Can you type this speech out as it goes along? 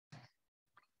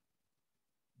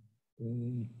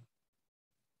All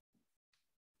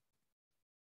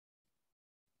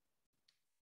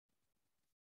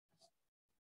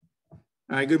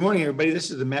right, good morning, everybody. This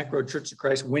is the Mack Church of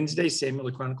Christ Wednesday Samuel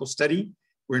the Chronicle study.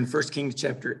 We're in 1 Kings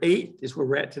chapter 8 is where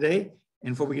we're at today.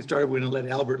 And before we get started, we're going to let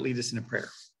Albert lead us in a prayer.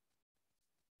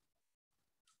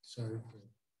 Sorry.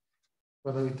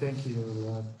 Father, we thank you,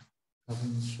 Lord,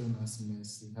 having shown us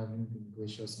mercy, having been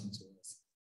gracious unto us.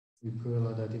 We pray,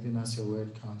 Lord, that even as your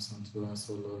word comes unto us,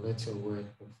 O Lord, let your word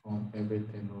perform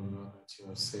everything, O Lord, that you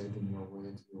have said in your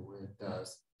word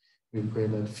does. We pray,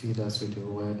 Lord, feed us with your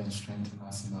word and strengthen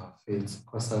us in our faith.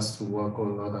 Cause us to walk, O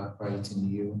Lord, upright in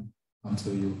you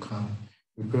until you come.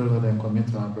 We pray, Lord, and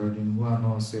commit our burden who are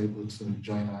not also able to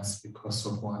join us because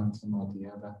of one thing or the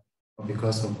other, or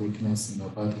because of weakness in the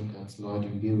body, that, Lord,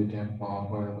 you be with them all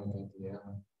wherever they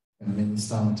are, and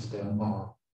minister unto them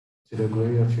all. To the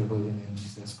glory of your holy name,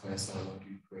 Jesus Christ, our Lord,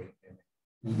 we pray.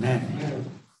 Amen.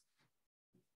 Amen.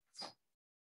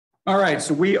 All right,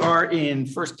 so we are in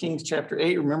 1 Kings chapter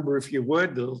 8. Remember, if you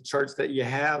would, the little charts that you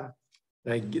have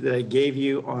that I gave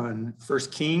you on 1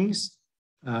 Kings.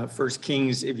 1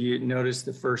 Kings, if you notice,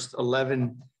 the first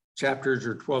 11 chapters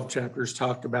or 12 chapters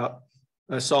talked about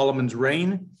Solomon's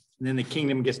reign. And then the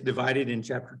kingdom gets divided in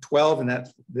chapter 12, and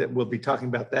that we'll be talking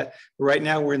about that. But right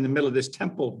now, we're in the middle of this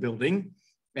temple building,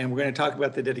 and we're going to talk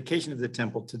about the dedication of the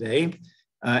temple today.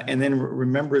 And then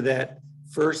remember that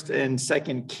 1 and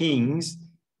 2 Kings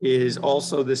is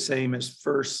also the same as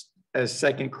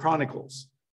 2 Chronicles.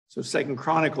 So 2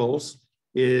 Chronicles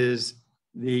is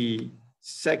the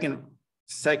second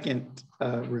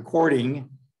recording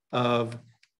of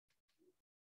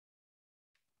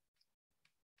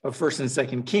 1 and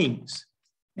 2 Kings.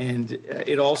 And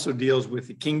it also deals with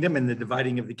the kingdom and the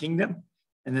dividing of the kingdom.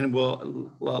 And then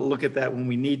we'll look at that when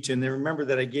we need to. And then remember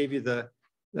that I gave you the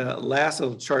last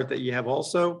little chart that you have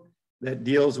also that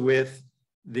deals with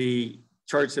the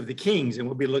charts of the kings, and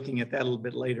we'll be looking at that a little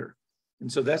bit later.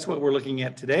 And so that's what we're looking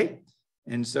at today.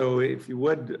 And so if you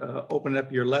would open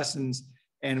up your lessons,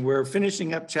 and we're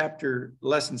finishing up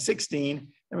lesson 16, and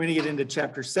we're going to get into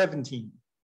chapter 17.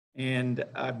 And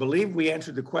I believe we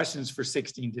answered the questions for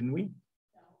 16, didn't we?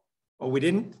 Oh, we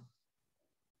didn't?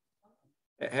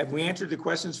 Have we answered the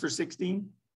questions for 16?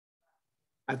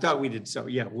 I thought we did. So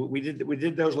yeah, we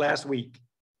did those last week,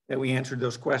 that we answered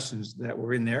those questions that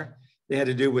were in there. They had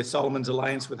to do with Solomon's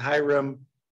alliance with Hiram,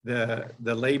 the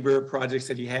labor projects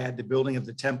that he had, the building of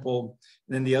the temple,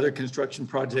 and then the other construction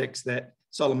projects that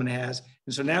Solomon has.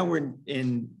 And so now we're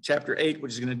in chapter 8,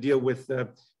 which is going to deal with the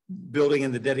building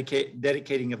and the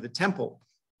dedicating of the temple,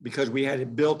 because we had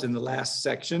it built in the last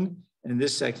section. And in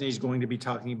this section, he's going to be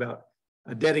talking about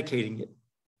dedicating it.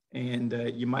 And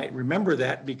you might remember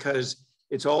that because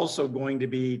it's also going to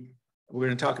be, we're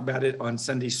going to talk about it on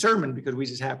Sunday's sermon, because we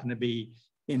just happen to be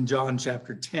in John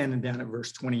chapter 10 and down at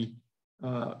verse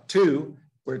 22,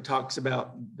 where it talks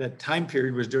about that time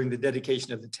period was during the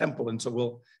dedication of the temple. And so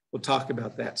we'll talk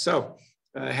about that. So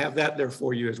have that there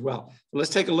for you as well. So let's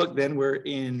take a look then. We're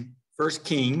in 1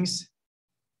 Kings.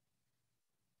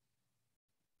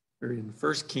 We're in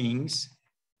 1 Kings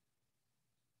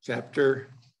chapter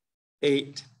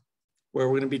 8, where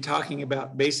we're going to be talking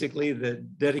about basically the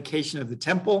dedication of the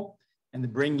temple and the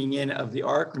bringing in of the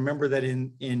ark. Remember that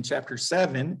in chapter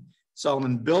 7,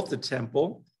 Solomon built the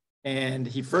temple and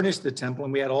he furnished the temple,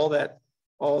 and we had all that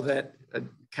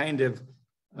kind of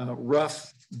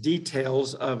rough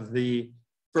details of the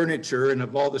furniture and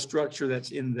of all the structure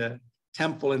that's in the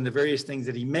temple and the various things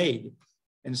that he made.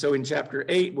 And so in chapter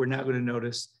 8, we're now going to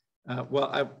notice, let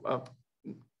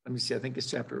me see, I think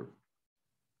it's chapter.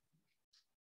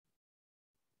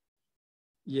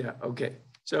 Yeah, okay.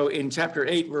 So in chapter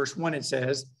 8, verse 1, it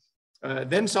says,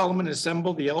 then Solomon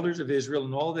assembled the elders of Israel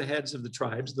and all the heads of the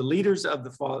tribes, the leaders of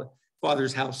the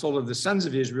father's household of the sons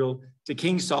of Israel, to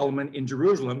King Solomon in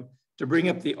Jerusalem, to bring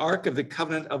up the ark of the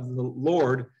covenant of the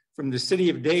Lord from the city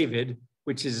of David,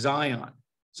 which is Zion.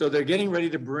 So they're getting ready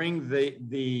to bring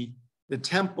the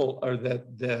temple, or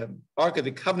the ark of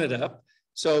the covenant up.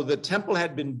 So the temple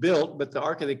had been built, but the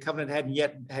ark of the covenant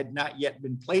had not yet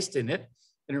been placed in it.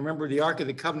 And remember, the Ark of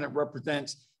the Covenant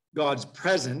represents God's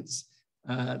presence.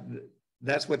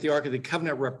 That's what the Ark of the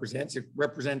Covenant represents. It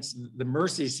represents the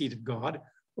mercy seat of God,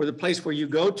 or the place where you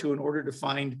go to in order to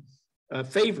find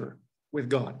favor with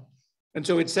God. And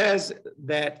so it says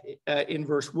that in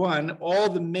verse 1, all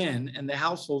the men and the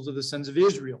households of the sons of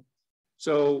Israel.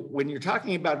 So when you're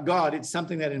talking about God, it's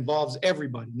something that involves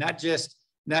everybody, not just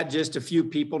a few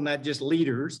people, not just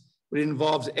leaders, but it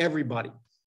involves everybody.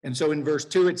 And so in verse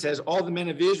 2, it says, all the men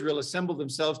of Israel assembled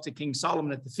themselves to King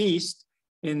Solomon at the feast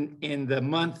in the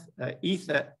month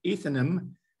Ethanim,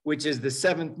 which is the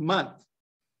 7th month.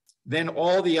 Then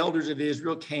all the elders of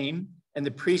Israel came, and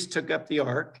the priests took up the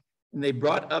ark, and they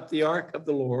brought up the ark of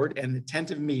the Lord and the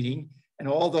tent of meeting and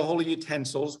all the holy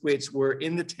utensils which were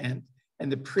in the tent,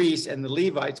 and the priests and the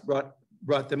Levites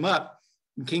brought them up.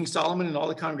 And King Solomon and all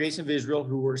the congregation of Israel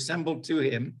who were assembled to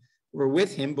him were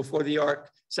with him before the ark,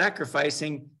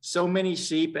 sacrificing so many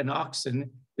sheep and oxen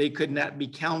they could not be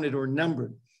counted or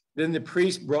numbered. Then the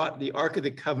priest brought the ark of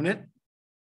the covenant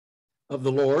of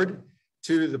the Lord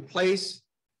to the place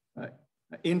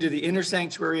into the inner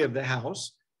sanctuary of the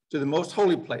house, to the most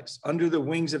holy place, under the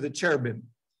wings of the cherubim.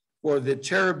 For the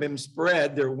cherubim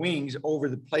spread their wings over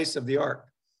the place of the ark.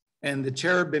 And the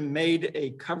cherubim made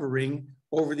a covering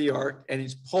over the ark and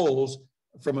its poles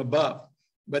from above.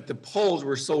 But the poles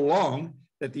were so long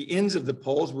that the ends of the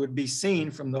poles would be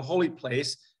seen from the holy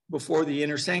place before the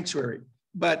inner sanctuary,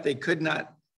 but they could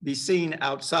not be seen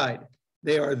outside.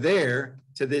 They are there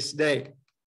to this day.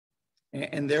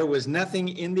 And there was nothing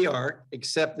in the ark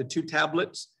except the 2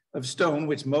 tablets of stone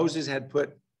which Moses had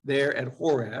put there at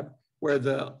Horeb, where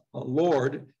the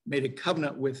Lord made a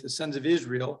covenant with the sons of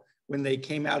Israel when they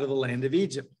came out of the land of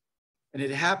Egypt. And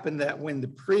it happened that when the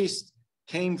priest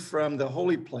came from the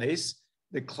holy place,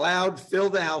 the cloud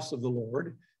filled the house of the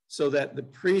Lord, so that the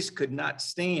priest could not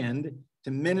stand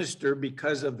to minister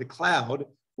because of the cloud,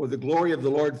 for the glory of the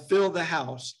Lord filled the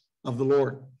house of the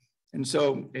Lord. And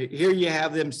so here you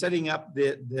have them setting up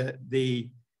the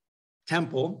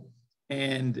temple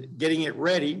and getting it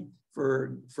ready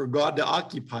for God to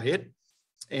occupy it.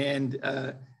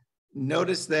 And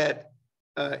notice that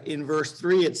in verse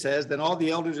 3, it says, then all the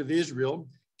elders of Israel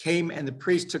came and the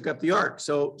priest took up the ark.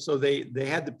 So they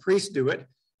had the priest do it.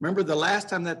 Remember the last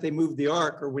time that they moved the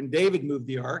ark, or when David moved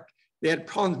the ark, they had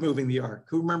problems moving the ark.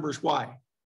 Who remembers why?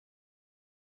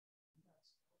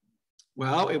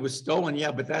 Well, it was stolen,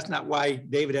 yeah, but that's not why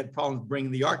David had problems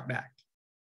bringing the ark back.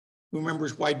 Who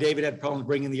remembers why David had problems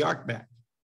bringing the ark back?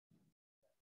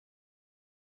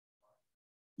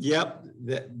 Yep,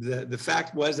 the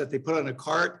fact was that they put on a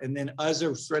cart, and then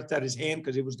Uzzah stretched out his hand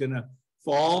because it was going to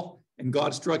fall, and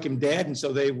God struck him dead. And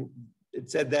so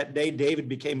it said that day David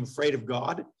became afraid of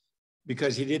God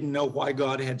because he didn't know why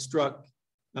God had struck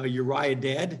Uriah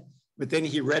dead. But then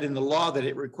he read in the law that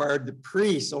it required the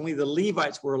priests, only the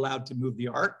Levites were allowed to move the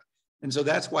ark. And so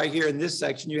that's why here in this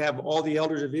section, you have all the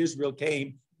elders of Israel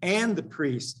came and the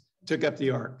priests took up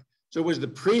the ark. So it was the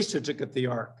priests who took up the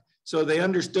ark. So they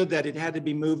understood that it had to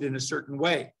be moved in a certain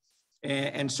way.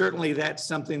 And certainly that's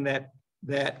something that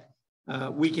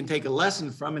we can take a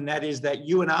lesson from, and that is that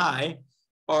you and I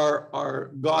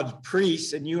are God's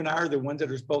priests, and you and I are the ones that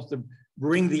are supposed to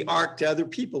bring the ark to other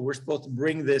people. We're supposed to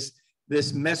bring this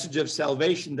message of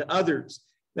salvation to others.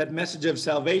 That message of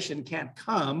salvation can't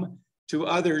come to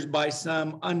others by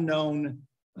some unknown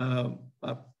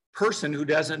person who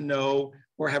doesn't know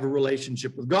or have a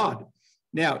relationship with God.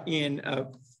 Now, in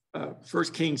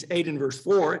 1Kings 8 and verse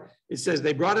 4, it says,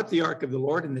 they brought up the ark of the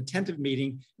Lord in the tent of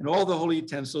meeting and all the holy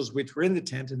utensils which were in the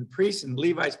tent, and the priests and the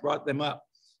Levites brought them up.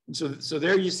 And so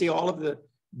there you see all of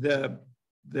the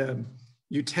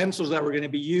utensils that were going to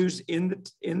be used in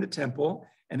the temple.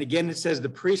 And again, it says the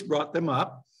priest brought them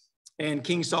up. And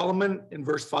King Solomon, in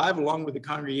verse 5, along with the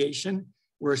congregation,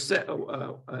 were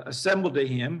assembled to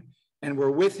him and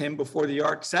were with him before the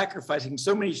ark, sacrificing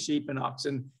so many sheep and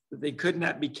oxen that they could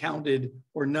not be counted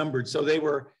or numbered. So they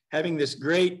were having this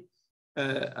great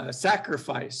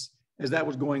sacrifice as that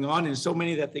was going on, and so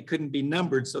many that they couldn't be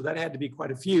numbered. So that had to be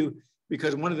quite a few,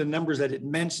 because one of the numbers that it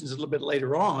mentions a little bit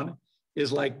later on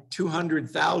is like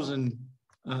 200,000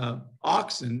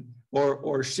 oxen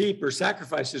or sheep or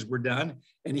sacrifices were done.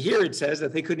 And here it says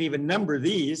that they couldn't even number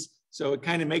these. So it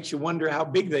kind of makes you wonder how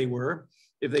big they were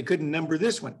if they couldn't number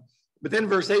this one. But then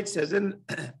verse 8 says, then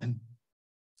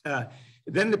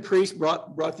the priest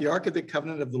brought the ark of the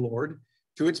covenant of the Lord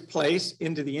to its place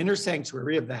into the inner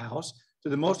sanctuary of the house, to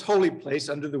the most holy place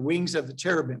under the wings of the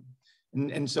cherubim.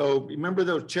 And so remember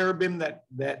those cherubim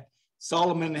that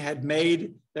Solomon had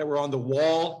made that were on the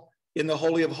wall in the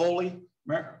Holy of Holies?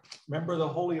 Remember the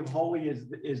Holy of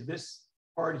Holies is this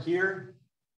part here,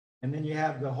 and then you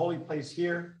have the holy place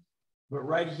here. But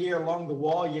right here along the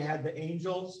wall, you had the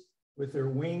angels with their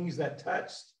wings that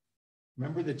touched.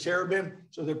 Remember the cherubim?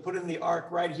 So they're putting the ark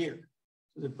right here.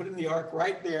 So they're putting the ark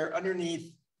right there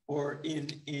underneath, or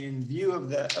in view of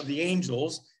the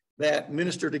angels that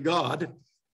minister to God.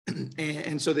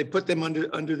 And so they put them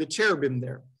under the cherubim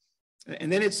there.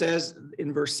 And then it says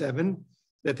in verse 7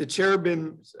 that the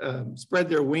cherubim spread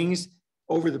their wings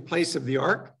over the place of the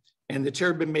ark, and the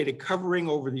cherubim made a covering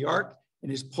over the ark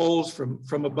and his poles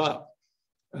from above.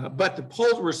 But the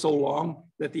poles were so long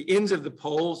that the ends of the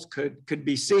poles could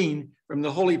be seen from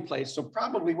the holy place. So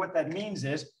probably what that means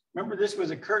is, remember this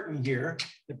was a curtain here.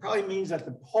 It probably means that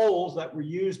the poles that were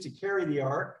used to carry the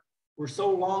ark were so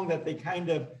long that they kind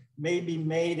of maybe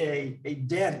made a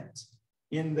dent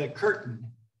in the curtain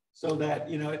so that,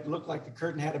 you know, it looked like the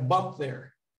curtain had a bump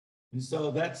there. And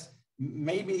so that's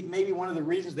maybe one of the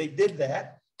reasons they did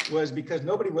that was because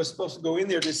nobody was supposed to go in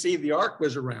there to see if the ark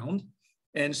was around.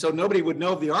 And so nobody would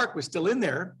know if the ark was still in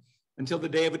there until the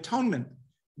Day of Atonement.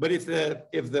 But if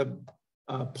the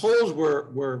poles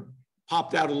were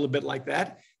popped out a little bit like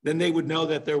that, then they would know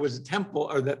that there was a temple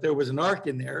or that there was an ark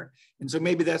in there. And so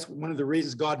maybe that's one of the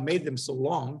reasons God made them so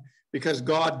long, because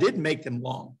God did make them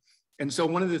long. And so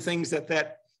one of the things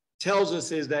that tells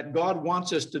us is that God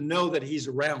wants us to know that he's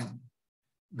around.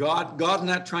 God's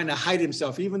not trying to hide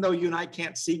himself, even though you and I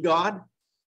can't see God.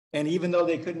 And even though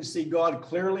they couldn't see God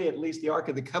clearly, at least the Ark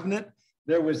of the Covenant,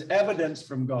 there was evidence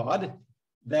from God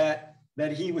that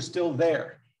he was still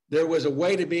there. There was a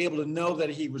way to be able to know that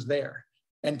he was there.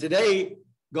 And today,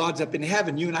 God's up in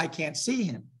heaven. You and I can't see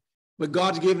him. But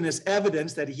God's given us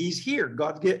evidence that he's here.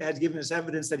 God has given us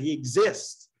evidence that he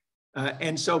exists.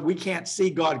 And so we can't see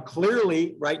God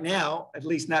clearly right now, at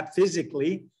least not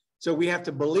physically. So we have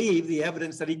to believe the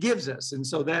evidence that he gives us. And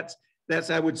so that's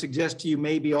I would suggest to you,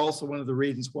 maybe also one of the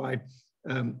reasons why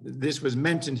this was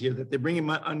mentioned here, that they bring him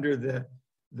under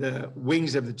the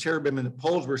wings of the cherubim and the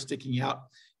poles were sticking out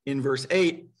in verse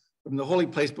 8 from the holy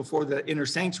place before the inner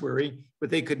sanctuary, but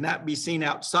they could not be seen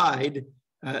outside.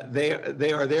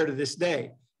 They are there to this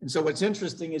day. And so what's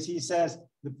interesting is he says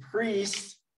the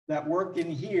priests that worked in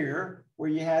here, where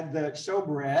you had the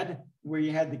showbread, where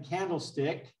you had the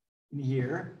candlestick in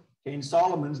here. Okay, in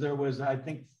Solomon's, there was, I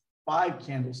think, 5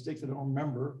 candlesticks, I don't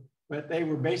remember, but they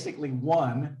were basically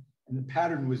one, and the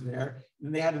pattern was there. And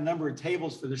then they had a number of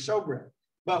tables for the showbread.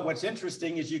 But what's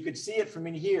interesting is you could see it from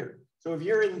in here. So if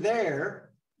you're in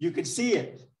there, you could see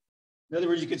it. In other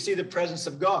words, you could see the presence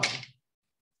of God.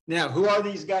 Now, who are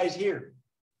these guys here?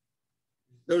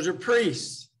 Those are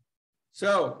priests.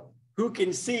 So who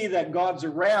can see that God's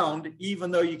around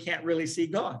even though you can't really see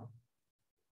God?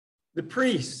 The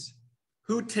priests,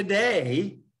 who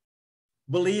today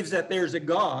believes that there's a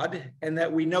God and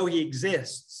that we know he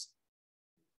exists.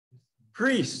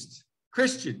 Priests,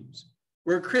 Christians,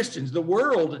 we're Christians. The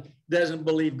world doesn't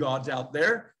believe God's out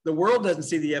there. The world doesn't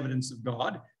see the evidence of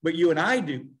God, but you and I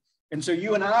do. And so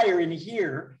you and I are in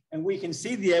here and we can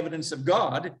see the evidence of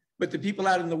God, but the people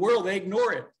out in the world, they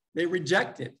ignore it. They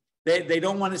reject it. They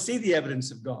don't want to see the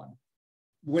evidence of God.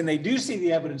 When they do see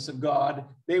the evidence of God,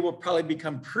 they will probably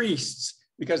become priests,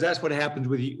 because that's what happens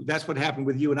with you. That's what happened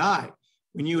with you and I.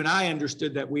 When you and I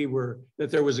understood that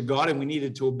there was a God and we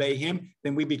needed to obey him,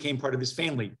 then we became part of his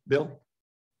family. Bill?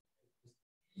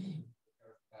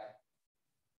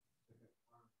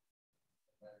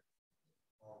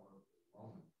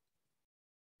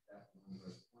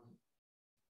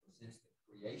 Since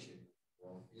the creation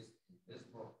world is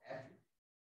invisible attribute,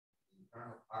 the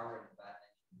eternal power and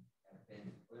dimension have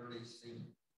been clearly seen.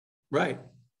 Right.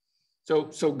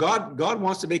 So God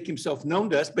wants to make himself known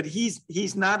to us, but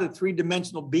he's not a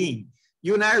three-dimensional being.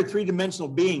 You and I are three-dimensional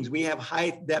beings. We have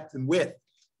height, depth, and width.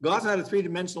 God's not a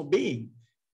three-dimensional being.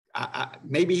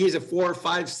 Maybe he's a 4,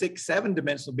 5, 6,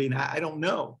 7-dimensional being. I don't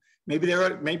know. Maybe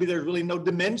there's really no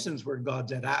dimensions where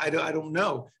God's at. I don't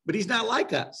know. But he's not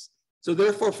like us. So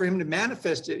therefore, for him to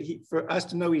manifest it, for us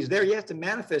to know he's there, he has to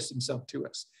manifest himself to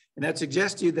us. And that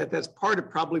suggests to you that that's part of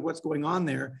probably what's going on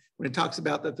there when it talks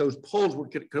about that those poles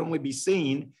could only be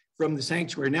seen from the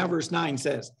sanctuary. Now, verse 9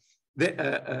 says,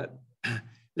 that,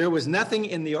 there was nothing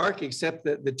in the ark except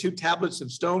the 2 tablets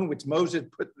of stone which Moses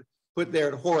put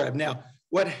there at Horeb. Now,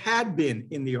 what had been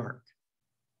in the ark?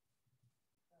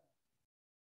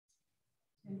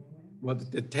 Well,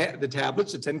 the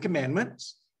tablets, the 10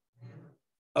 commandments,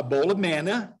 a bowl of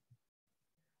manna,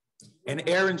 and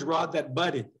Aaron's rod that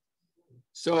budded.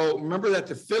 So remember that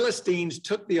the Philistines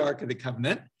took the Ark of the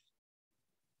Covenant.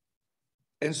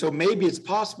 And so maybe it's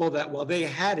possible that while they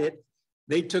had it,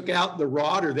 they took out the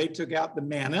rod or they took out the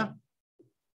manna,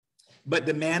 but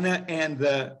the manna and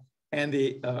the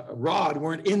rod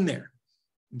weren't in there.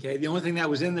 Okay, the only thing that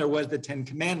was in there was the 10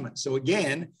 commandments. So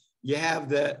again, you have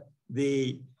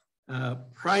the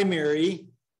primary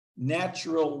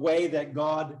natural way that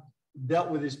God dealt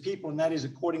with his people, and that is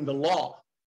according to law.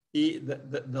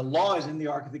 The law is in the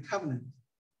Ark of the Covenant.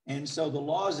 And so the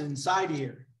law is inside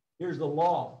here. Here's the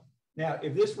law. Now,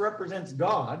 if this represents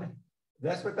God,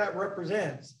 that's what that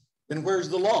represents, then where's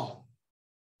the law?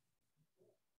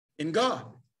 In God.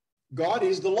 God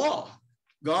is the law.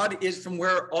 God is from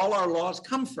where all our laws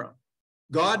come from.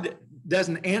 God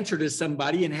doesn't answer to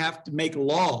somebody and have to make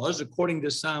laws according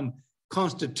to some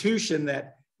constitution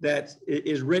that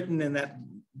is written and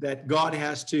that God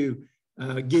has to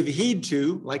give heed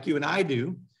to, like you and I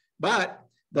do. But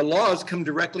the laws come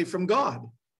directly from God.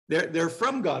 They're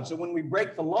from God. So when we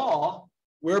break the law,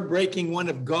 we're breaking one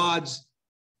of God's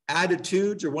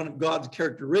attitudes or one of God's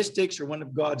characteristics or one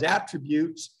of God's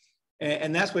attributes.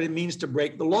 And that's what it means to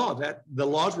break the law. That the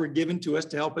laws were given to us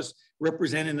to help us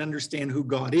represent and understand who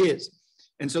God is.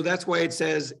 And so that's why it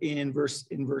says in verse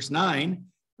 9,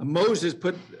 Moses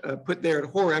put there at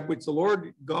Horeb, which the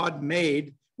Lord God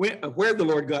made, where the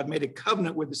Lord God made a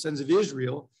covenant with the sons of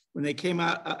Israel when they came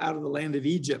out of the land of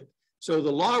Egypt. So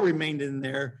the law remained in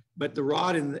there, but the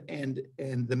rod and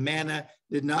the manna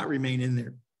did not remain in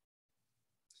there.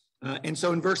 And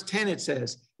so in verse 10, it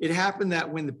says, it happened that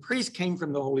when the priest came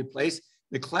from the holy place,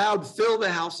 the cloud filled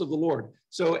the house of the Lord.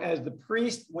 So as the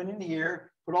priest went in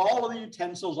here, put all of the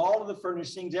utensils, all of the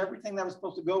furnishings, everything that was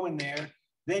supposed to go in there,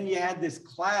 then you had this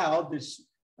cloud, this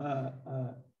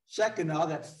Shekinah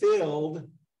that filled,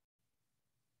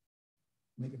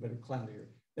 make a better cloud here,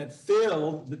 that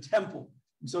filled the temple.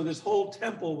 And so this whole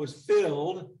temple was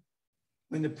filled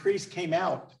when the priest came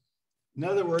out. In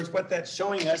other words, what that's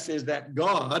showing us is that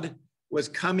God was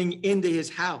coming into his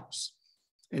house.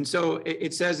 And so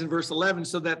it says in verse 11,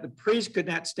 so that the priest could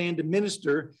not stand to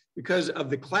minister because of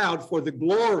the cloud, for the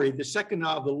glory, the Shekinah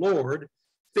of the Lord,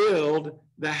 filled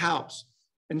the house.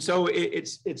 And so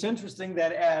it's interesting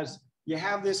that as you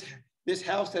have this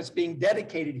house that's being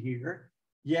dedicated here,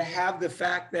 you have the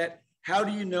fact that how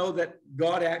do you know that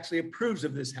God actually approves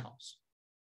of this house?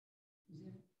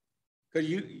 Because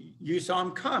you saw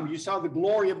him come. You saw the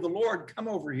glory of the Lord come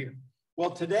over here.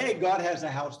 Well, today, God has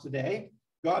a house today.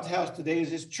 God's house today is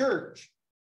his church,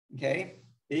 okay?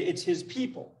 It's his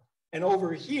people. And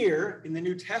over here in the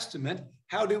New Testament,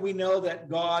 how do we know that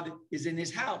God is in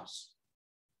his house?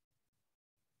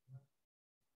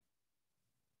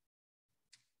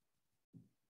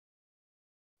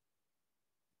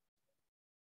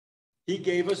 He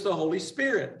gave us the Holy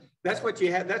Spirit. That's what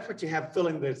you have. That's what you have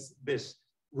filling this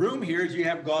room here is you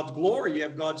have God's glory. You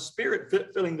have God's Spirit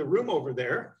filling the room over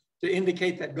there to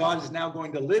indicate that God is now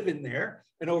going to live in there.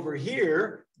 And over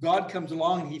here, God comes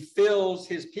along and he fills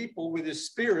his people with his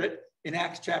Spirit in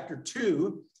Acts chapter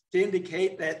 2 to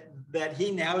indicate that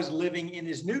he now is living in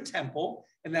his new temple.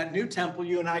 And that new temple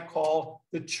you and I call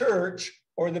the church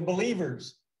or the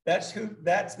believers. That's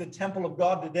the temple of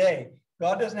God today.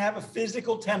 God doesn't have a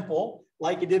physical temple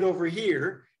like he did over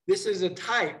here. This is a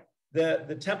type.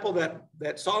 The temple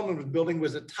that Solomon was building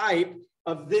was a type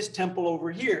of this temple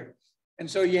over here. And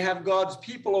so you have God's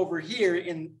people over here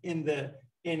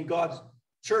in God's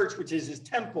church, which is his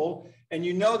temple. And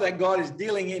you know that God is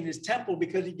dealing in his temple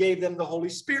because he gave them the Holy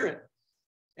Spirit.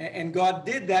 And God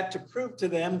did that to prove to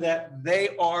them that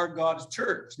they are God's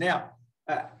church. Now,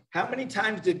 how many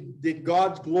times did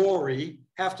God's glory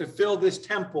have to fill this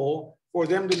temple for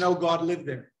them to know God lived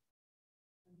there?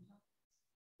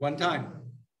 One time.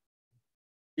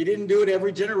 He didn't do it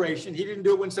every generation. He didn't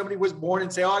do it when somebody was born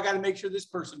and say, oh, I got to make sure this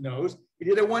person knows. He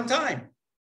did it one time.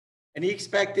 And he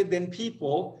expected then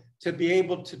people to be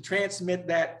able to transmit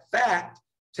that fact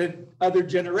to other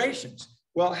generations.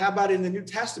 Well, how about in the New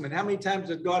Testament? How many times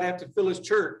does God have to fill his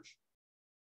church?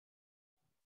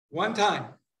 One time.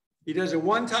 He does it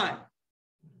one time.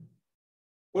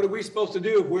 What are we supposed to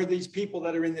do if we're these people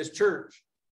that are in this church?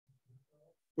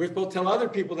 We're supposed to tell other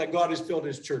people that God has filled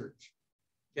his church.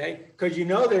 Okay, because you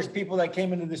know there's people that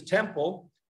came into this temple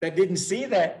that didn't see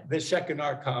that the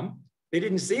Shekinah come. They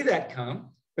didn't see that come,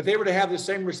 but they were to have the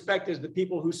same respect as the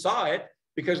people who saw it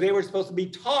because they were supposed to be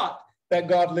taught that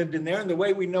God lived in there. And the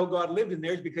way we know God lived in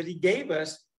there is because he gave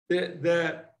us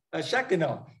the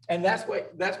Shekinah. And that's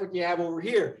what you have over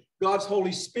here. God's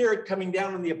Holy Spirit coming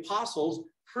down on the apostles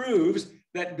proves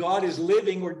that God is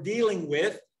living or dealing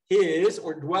with his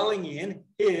or dwelling in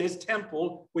his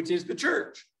temple, which is the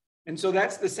church. And so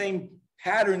that's the same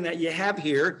pattern that you have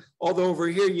here, although over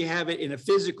here you have it in a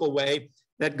physical way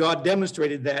that God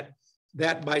demonstrated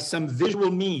that by some visual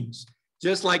means,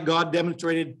 just like God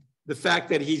demonstrated the fact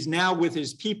that he's now with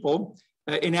his people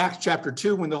in Acts chapter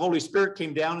 2 when the Holy Spirit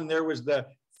came down and there was the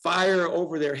fire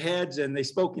over their heads and they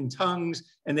spoke in tongues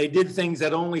and they did things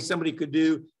that only somebody could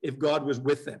do if God was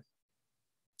with them.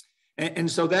 And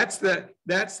so that's the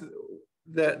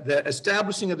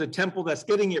establishing of the temple, that's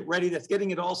getting it ready, that's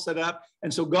getting it all set up.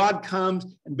 And so God comes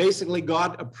and basically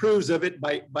God approves of it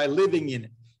by living in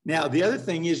it. Now, the other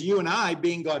thing is you and I,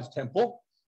 being God's temple,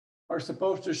 are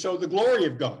supposed to show the glory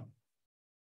of God.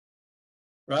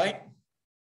 Right?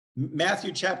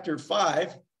 Matthew chapter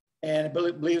 5, and I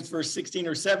believe it's verse 16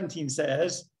 or 17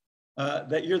 says,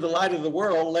 that you're the light of the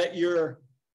world. Let your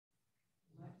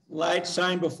light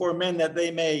shine before men that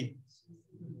they may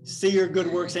see your good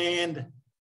works and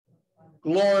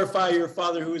glorify your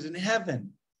Father who is in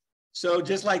heaven. So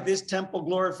just like this temple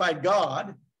glorified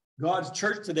God, God's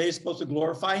church today is supposed to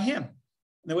glorify him.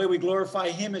 And the way we glorify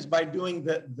him is by doing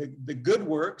the good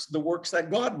works, the works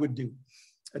that God would do.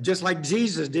 Just like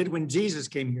Jesus did when Jesus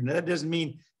came here. Now, that doesn't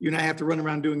mean you and I have to run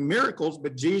around doing miracles,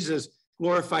 but Jesus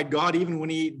glorified God even when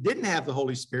he didn't have the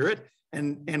Holy Spirit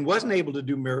and wasn't able to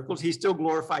do miracles. He still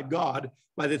glorified God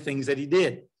by the things that he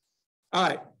did. All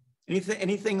right.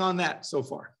 Anything on that so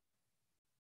far?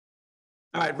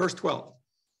 All right, verse 12.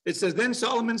 It says, then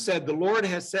Solomon said, the Lord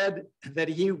has said that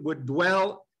he would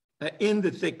dwell in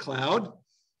the thick cloud.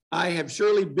 I have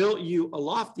surely built you a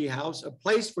lofty house, a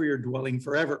place for your dwelling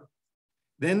forever.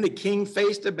 Then the king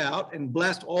faced about and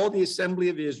blessed all the assembly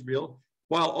of Israel,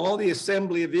 while all the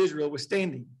assembly of Israel was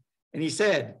standing. And he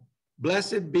said,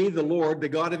 blessed be the Lord, the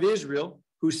God of Israel,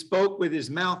 who spoke with his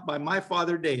mouth by my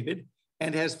father David,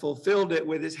 and has fulfilled it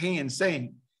with his hand,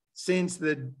 saying, since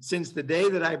the day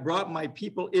that I brought my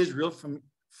people Israel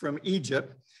from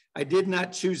Egypt, I did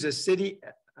not choose a city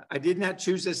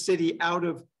out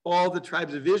of all the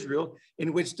tribes of Israel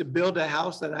in which to build a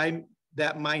house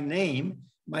that my name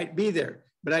might be there.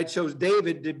 But I chose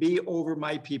David to be over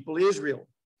my people Israel.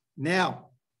 Now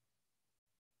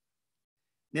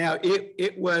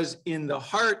it was in the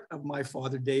heart of my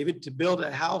father David to build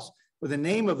a house for the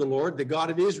name of the Lord, the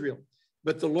God of Israel.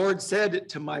 But the Lord said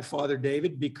to my father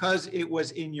David, because it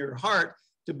was in your heart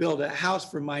to build a house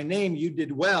for my name, you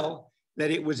did well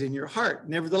that it was in your heart.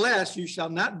 Nevertheless, you shall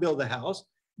not build a house,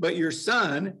 but your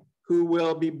son who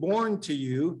will be born to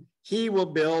you, he will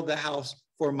build the house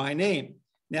for my name.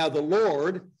 Now the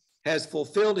Lord has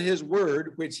fulfilled his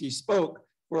word, which he spoke,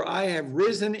 for I have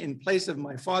risen in place of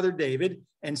my father David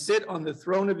and sit on the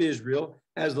throne of Israel,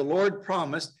 as the Lord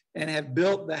promised, and have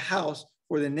built the house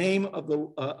for the name of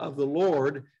the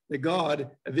Lord, the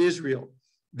God of Israel.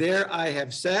 There I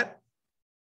have set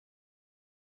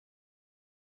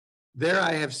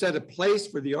a place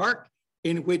for the ark,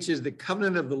 in which is the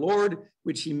covenant of the Lord,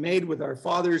 which he made with our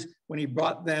fathers when he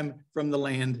brought them from the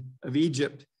land of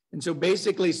Egypt. And so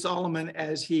basically Solomon,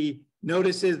 as he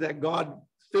notices that God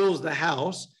fills the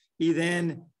house, he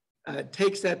then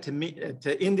takes that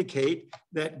to indicate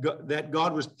that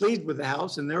God was pleased with the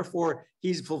house, and therefore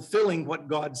he's fulfilling what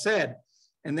God said.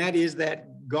 And that is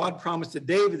that God promised to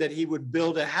David that he would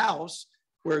build a house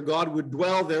where God would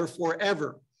dwell there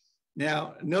forever.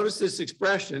 Now, notice this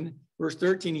expression, verse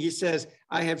 13, he says,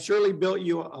 I have surely built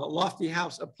you a lofty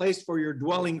house, a place for your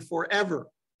dwelling forever.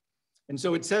 And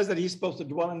so it says that he's supposed to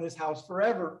dwell in this house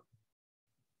forever.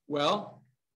 Well,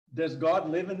 does God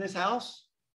live in this house?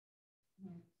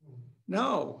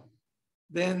 No.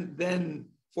 Then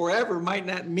forever might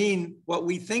not mean what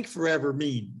we think forever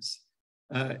means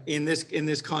in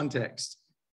this context.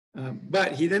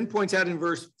 But he then points out in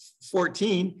verse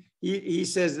 14, he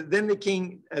says, then the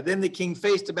king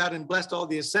faced about and blessed all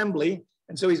the assembly.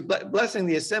 And so he's blessing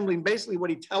the assembly. And basically what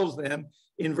he tells them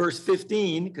in verse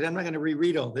 15, because I'm not going to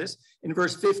reread all this, in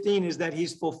verse 15 is that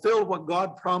he's fulfilled what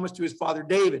God promised to his father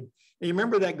David. And you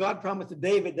remember that God promised to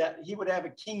David that he would have a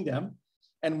kingdom,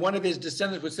 and one of his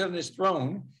descendants would sit on his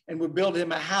throne and would build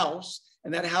him a house,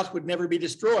 and that house would never be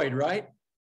destroyed, right?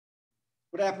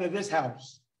 What happened to this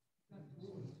house?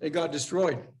 It got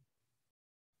destroyed.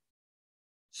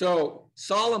 So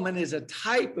Solomon is a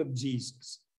type of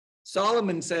Jesus.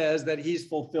 Solomon says that he's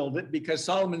fulfilled it because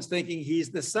Solomon's thinking he's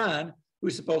the son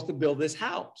who's supposed to build this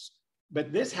house.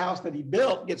 But this house that he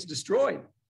built gets destroyed.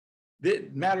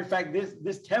 Matter of fact,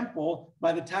 this temple,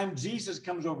 by the time Jesus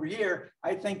comes over here,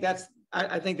 I think that's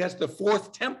the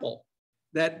fourth temple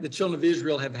that the children of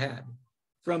Israel have had.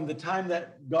 From the time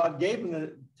that God gave them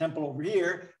the temple over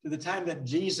here to the time that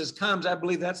Jesus comes, I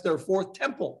believe that's their fourth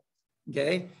temple.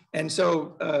 Okay, and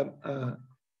so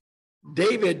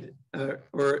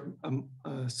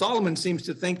Solomon seems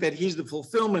to think that he's the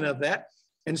fulfillment of that.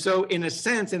 And so in a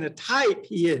sense, in a type,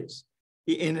 he is.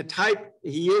 In a type,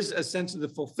 he is a sense of the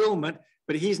fulfillment,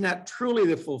 but he's not truly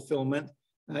the fulfillment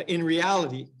in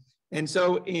reality. And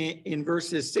so in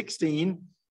verses 16,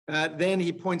 then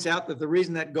he points out that the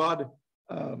reason that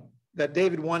that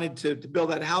David wanted to build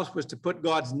that house was to put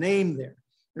God's name there.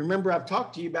 Remember, I've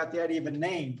talked to you about the idea of a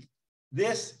name.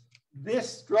 This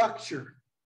structure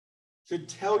should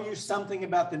tell you something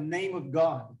about the name of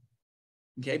God.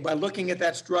 Okay, by looking at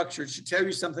that structure, it should tell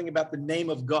you something about the name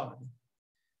of God.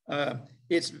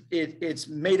 It's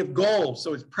made of gold,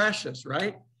 so it's precious,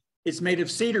 right? It's made of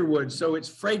cedar wood, so it's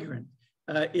fragrant.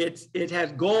 It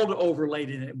has gold overlaid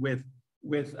in it with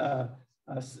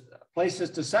places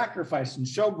to sacrifice and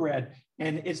showbread.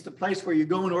 And it's the place where you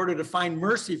go in order to find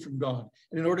mercy from God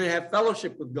and in order to have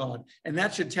fellowship with God. And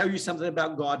that should tell you something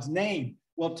about God's name.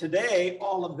 Well, today,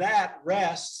 all of that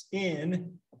rests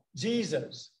in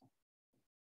Jesus.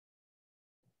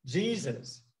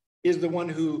 Jesus is the one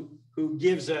who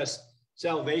gives us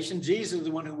salvation. Jesus is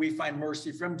the one who we find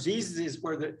mercy from. Jesus is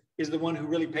the one who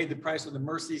really paid the price of the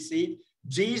mercy seat.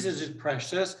 Jesus is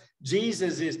precious.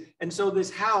 Jesus is, and so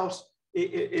this house,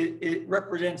 it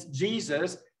represents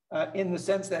Jesus in the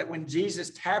sense that when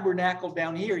Jesus tabernacled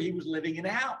down here, he was living in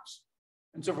a house.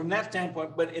 And so from that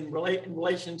standpoint, but in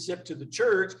relationship to the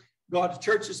church, God's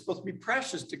church is supposed to be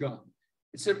precious to God.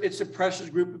 It's a precious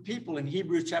group of people. In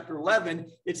Hebrews chapter 11,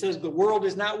 it says the world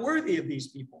is not worthy of these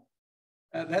people.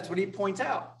 That's what he points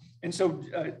out. And so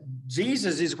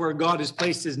Jesus is where God has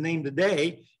placed his name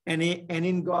today. And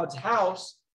in God's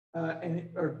house,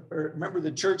 remember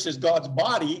the church is God's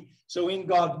body. So in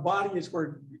God's body is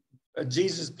where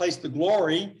Jesus placed the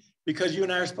glory, because you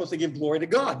and I are supposed to give glory to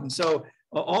God. And so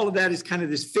all of that is kind of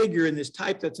this figure and this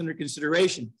type that's under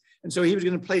consideration. And so he was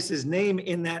going to place his name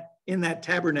in that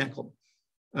tabernacle.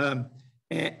 And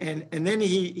then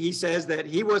he says that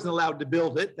he wasn't allowed to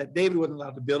build it, that David wasn't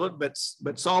allowed to build it,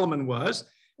 but Solomon was.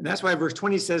 And that's why verse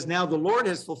 20 says, now the Lord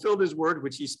has fulfilled his word,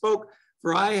 which he spoke,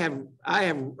 for I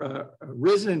have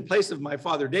risen in place of my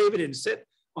father David and sit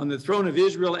on the throne of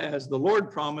Israel as the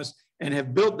Lord promised, and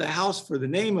have built the house for the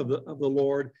name of the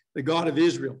Lord, the God of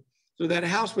Israel. So that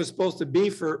house was supposed to be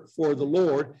for the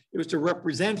Lord. It was to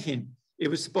represent him. It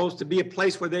was supposed to be a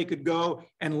place where they could go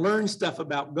and learn stuff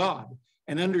about God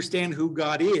and understand who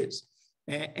God is.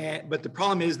 But the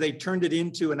problem is they turned it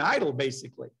into an idol,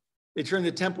 basically. They turned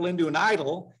the temple into an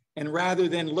idol, and rather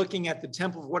than looking at the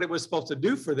temple for what it was supposed to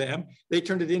do for them, they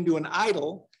turned it into an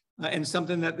idol and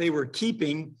something that they were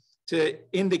keeping to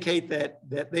indicate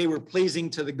that they were pleasing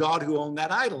to the God who owned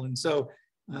that idol. And so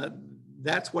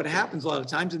that's what happens a lot of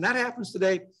times. And that happens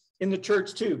today in the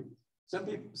church too.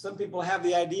 Some people have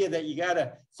the idea that you got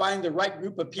to find the right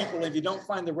group of people. If you don't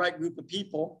find the right group of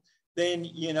people, then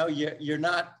you're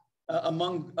not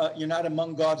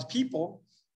among God's people.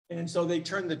 And so they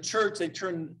turn the church, they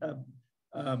turn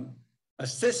a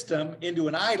system into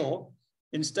an idol,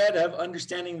 instead of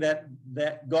understanding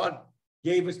that God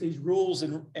gave us these rules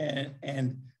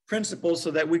and principles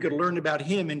so that we could learn about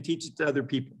him and teach it to other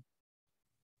people.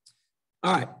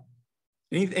 All right.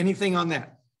 Anything on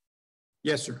that?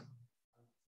 Yes, sir.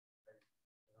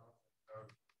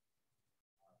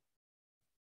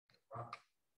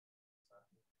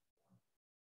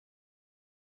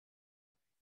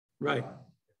 Right.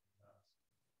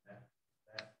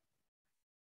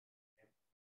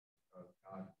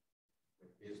 God with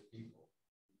his people,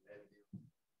 he led them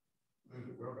through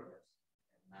the wilderness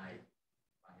at night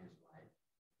by his light.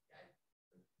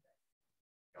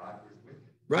 God was with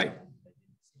them. Right.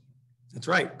 That's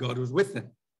right. God was with them.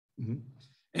 Mm-hmm.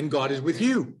 And God is with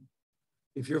you.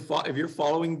 If you're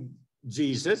following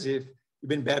Jesus, if you've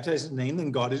been baptized in his name,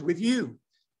 then God is with you.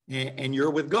 And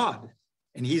you're with God.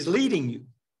 And he's leading you.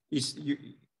 He's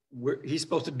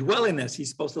supposed to dwell in us. He's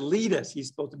supposed to lead us. He's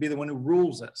supposed to be the one who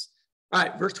rules us. All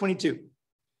right, verse 22.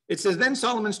 It says, then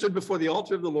Solomon stood before the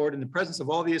altar of the Lord in the presence of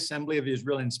all the assembly of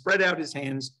Israel and spread out his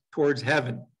hands towards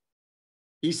heaven.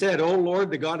 He said, O Lord,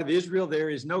 the God of Israel, there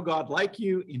is no God like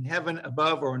you in heaven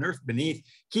above or on earth beneath,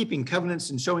 keeping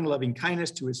covenants and showing loving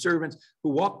kindness to his servants who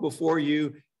walk before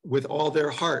you with all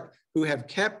their heart, who have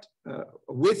kept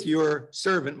with your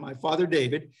servant, my father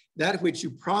David, that which you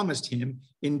promised him.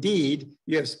 Indeed,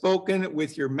 you have spoken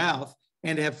with your mouth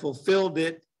and have fulfilled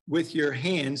it with your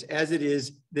hands as it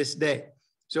is this day.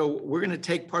 So we're going to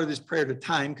take part of this prayer at a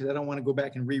time because I don't want to go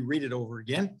back and reread it over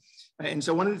again. And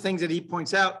so one of the things that he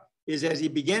points out is as he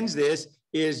begins this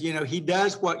is, he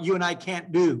does what you and I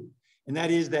can't do. And that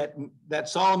is that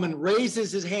Solomon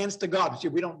raises his hands to God. See,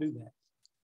 we don't do that.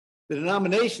 The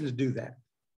denominations do that.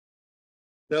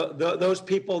 Those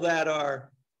people that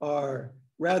are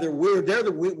rather weird, they're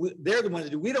the ones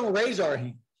that do. We don't raise our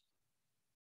hand.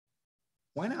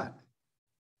 Why not?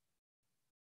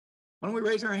 Why don't we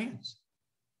raise our hands?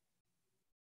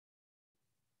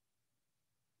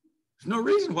 There's no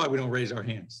reason why we don't raise our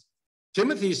hands.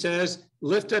 Timothy says,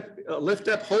 lift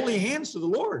up holy hands to the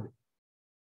Lord.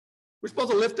 We're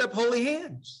supposed to lift up holy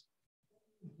hands.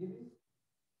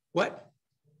 What?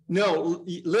 No,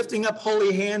 lifting up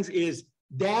holy hands is,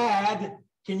 Dad,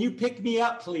 can you pick me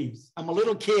up, please? I'm a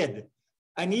little kid.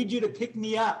 I need you to pick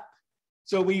me up.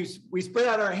 So we spread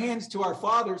out our hands to our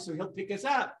Father so he'll pick us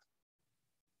up.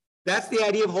 That's the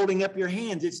idea of holding up your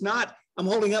hands. It's not, I'm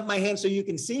holding up my hands so you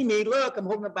can see me. Look, I'm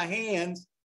holding up my hands.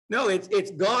 No,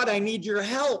 it's God, I need your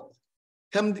help.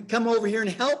 Come over here and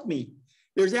help me.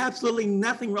 There's absolutely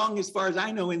nothing wrong, as far as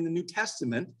I know, in the New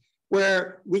Testament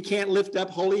where we can't lift up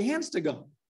holy hands to God.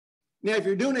 Now, if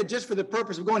you're doing it just for the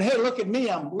purpose of going, hey, look at me,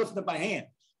 I'm lifting up my hands.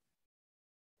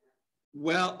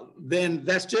 Well, then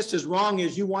that's just as wrong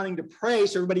as you wanting to pray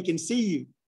so everybody can see you.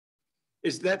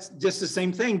 That's just the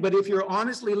same thing. But if you're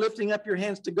honestly lifting up your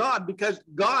hands to God because,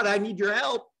 God, I need your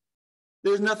help,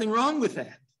 there's nothing wrong with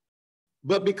that.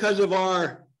 But because of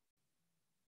our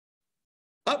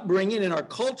upbringing and our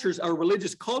cultures, our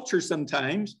religious culture,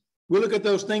 sometimes we look at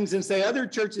those things and say, other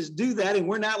churches do that and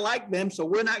we're not like them, so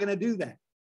we're not going to do that.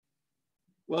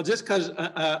 Well, just because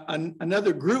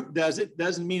another group does it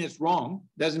doesn't mean it's wrong,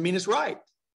 doesn't mean it's right.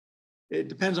 It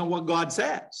depends on what God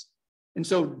says. And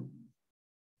so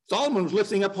Solomon was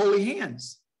lifting up holy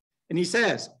hands. And he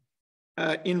says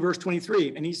in verse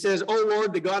 23, and he says, O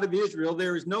Lord, the God of Israel,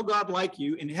 there is no God like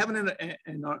you in heaven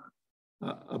and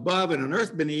above and on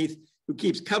earth beneath, who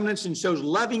keeps covenants and shows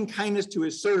loving kindness to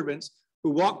his servants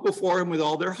who walk before him with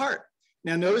all their heart.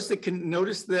 Now notice the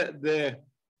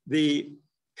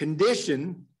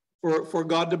condition for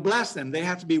God to bless them. They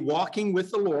have to be walking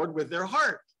with the Lord with their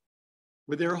heart,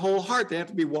 with their whole heart. They have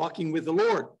to be walking with the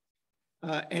Lord.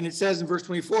 And it says in verse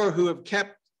 24, who have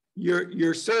kept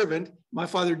your servant, my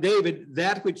father David,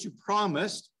 that which you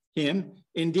promised him.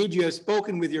 Indeed, you have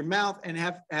spoken with your mouth and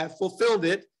have fulfilled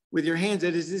it with your hands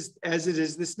as it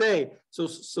is this day. So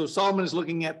Solomon is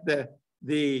looking at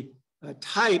the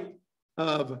type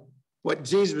of what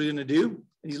Jesus was going to do.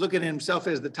 And he's looking at himself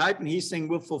as the type, and he's saying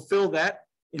we'll fulfill that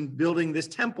in building this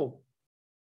temple.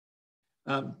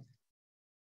 And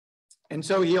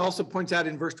so he also points out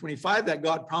in verse 25 that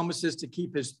God promises to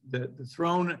keep the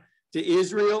throne to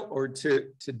Israel or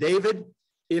to David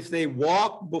if they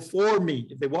walk before me,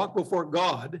 if they walk before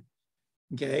God,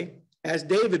 okay, as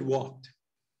David walked.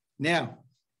 Now,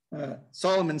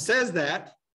 Solomon says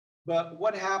that, but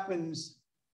what happens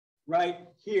right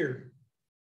here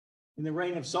in the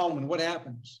reign of Solomon? What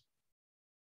happens?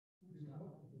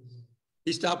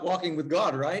 He stopped walking with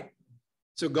God, right?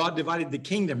 So God divided the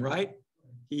kingdom, right?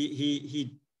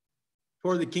 He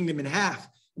tore the kingdom in half.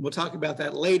 And we'll talk about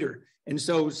that later. And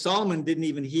so Solomon didn't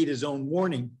even heed his own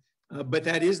warning. But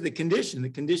that is the condition. The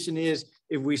condition is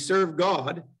if we serve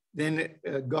God, then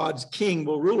God's king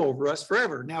will rule over us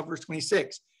forever. Now, verse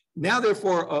 26. Now,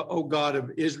 therefore, O God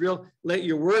of Israel, let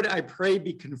your word, I pray,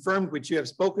 be confirmed, which you have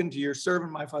spoken to your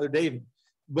servant, my father David.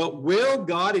 But will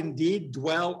God indeed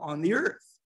dwell on the earth?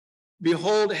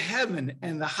 Behold, heaven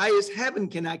and the highest heaven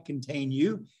cannot contain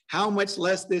you. How much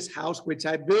less this house which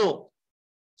I built?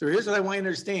 So here's what I want you to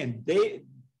understand.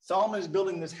 Solomon is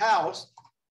building this house,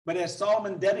 but as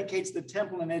Solomon dedicates the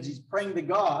temple and as he's praying to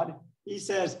God, he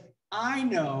says, I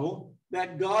know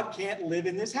that God can't live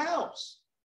in this house.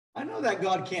 I know that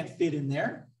God can't fit in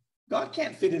there. God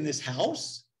can't fit in this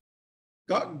house.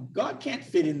 God can't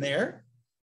fit in there.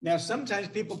 Now, sometimes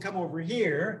people come over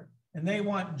here and they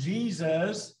want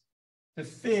Jesus to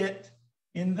fit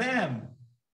in them.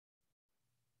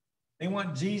 They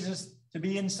want Jesus to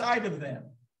be inside of them.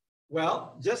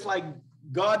 Well, just like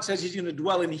God says he's going to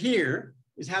dwell in here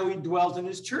is how he dwells in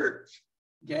his church.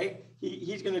 Okay?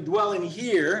 He's going to dwell in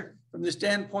here from the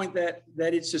standpoint that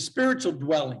it's a spiritual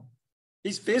dwelling.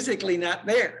 He's physically not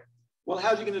there. Well,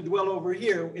 how's he going to dwell over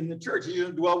here in the church? He's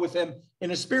going to dwell with them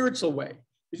in a spiritual way.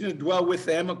 He's going to dwell with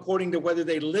them according to whether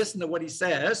they listen to what he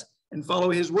says and follow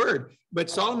his word. But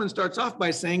Solomon starts off by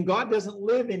saying, God doesn't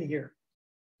live in here.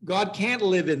 God can't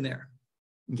live in there.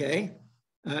 Okay?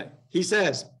 He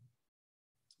says,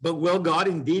 but will God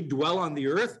indeed dwell on the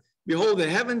earth? Behold, the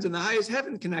heavens and the highest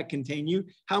heaven cannot contain you.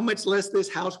 How much less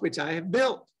this house which I have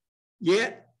built?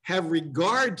 Yet have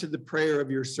regard to the prayer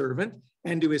of your servant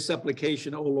and to his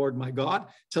supplication, O Lord my God,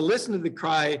 to listen to the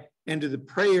cry and to the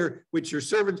prayer which your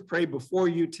servants pray before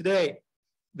you today,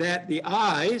 that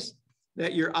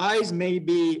your eyes may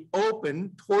be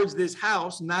open towards this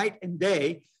house night and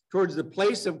day, towards the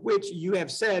place of which you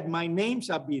have said, my name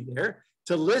shall be there,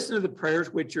 to listen to the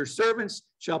prayers which your servants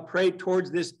shall pray towards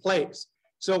this place.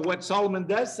 So what Solomon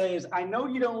does say is, I know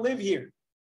you don't live here.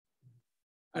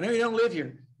 I know you don't live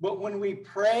here. But when we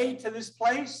pray to this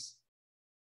place,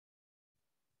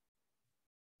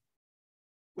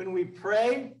 when we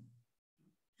pray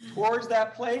towards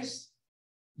that place,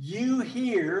 you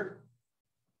hear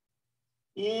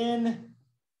in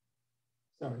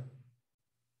heaven.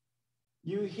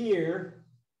 You hear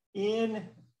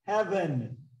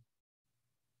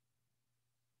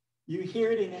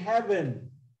it in heaven.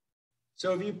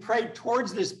 So if you pray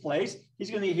towards this place,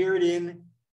 he's going to hear it in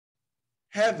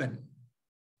heaven.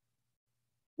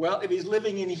 Well, if he's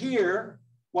living in here,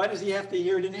 why does he have to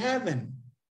hear it in heaven?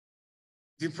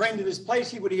 If you're praying to this place,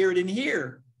 he would hear it in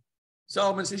here.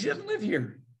 Solomon says, he doesn't live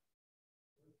here.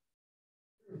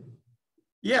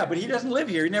 Yeah, but he doesn't live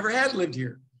here. He never has lived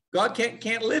here. God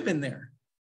can't live in there,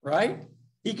 right?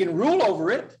 He can rule over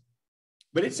it,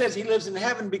 but it says he lives in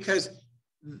heaven because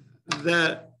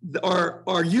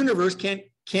our universe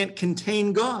can't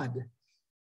contain God.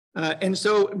 And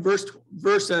so in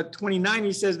verse 29,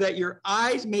 he says that your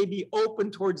eyes may be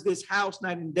open towards this house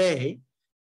night and day,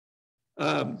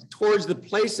 towards the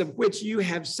place of which you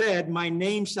have said, my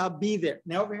name shall be there.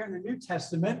 Now over here in the New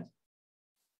Testament,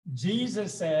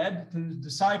 Jesus said to his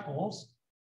disciples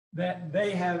that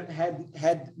they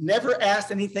had never asked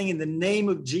anything in the name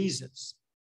of Jesus.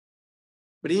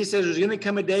 But he says there's going to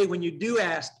come a day when you do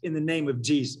ask in the name of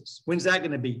Jesus. When's that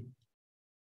going to be?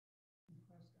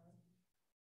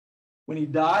 When he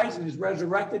dies and is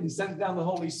resurrected and sends down the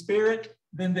Holy Spirit,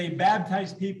 then they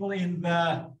baptize people in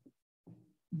the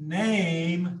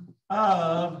name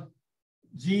of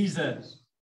Jesus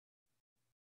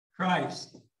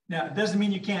Christ. Now, it doesn't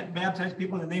mean you can't baptize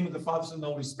people in the name of the Father, Son, and the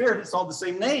Holy Spirit. It's all the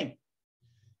same name.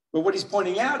 But what he's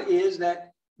pointing out is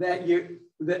that the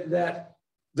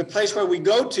place where we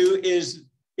go to is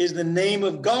the name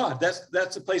of God.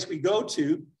 That's the place we go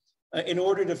to in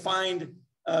order to find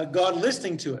God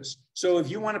listening to us. So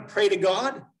if you want to pray to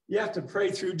God, you have to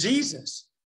pray through Jesus,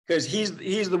 because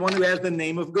he's the one who has the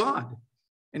name of God,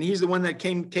 and he's the one that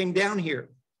came down here.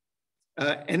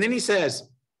 And then he says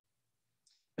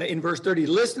in verse 30,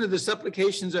 listen to the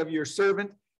supplications of your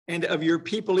servant and of your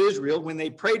people Israel when they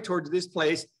pray towards this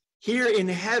place here in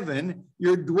heaven,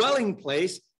 your dwelling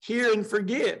place, hear and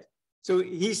forgive. So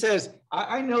he says,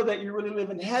 I know that you really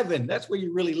live in heaven. That's where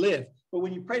you really live. But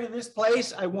when you pray to this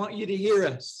place, I want you to hear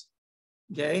us.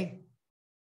 Okay?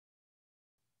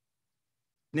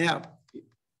 Now,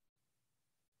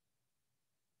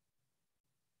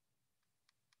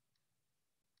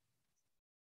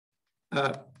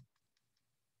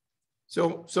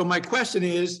 so my question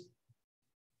is,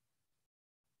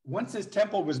 once this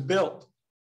temple was built,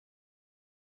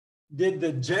 did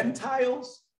the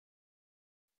Gentiles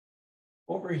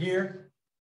over here,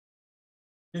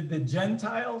 did the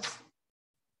Gentiles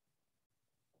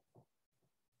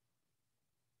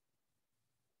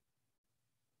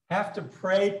have to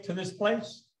pray to this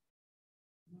place?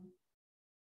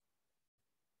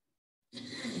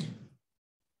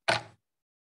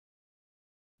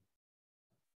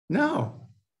 No,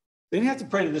 they didn't have to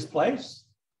pray to this place.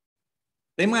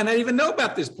 They might not even know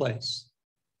about this place.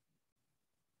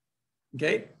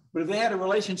 Okay, but if they had a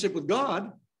relationship with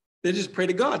God, they just pray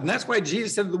to God. And that's why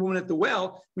Jesus said to the woman at the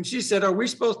well, when she said, are we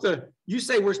supposed to, you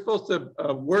say we're supposed to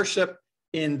worship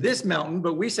in this mountain,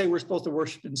 but we say we're supposed to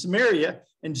worship in Samaria.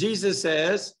 And Jesus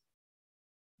says,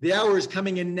 the hour is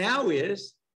coming and now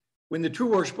is when the true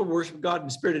worshiper worship God in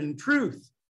spirit and in truth.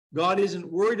 God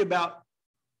isn't worried about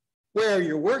where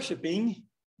you're worshiping.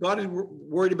 God is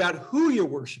worried about who you're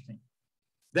worshiping.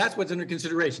 That's what's under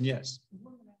consideration, yes. The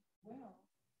woman at the well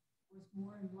was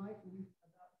more enlightened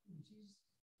about who Jesus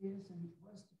is and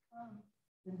was to come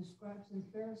than the scribes and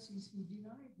Pharisees who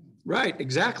denied him. Right,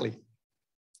 exactly.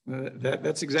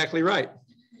 That's exactly right.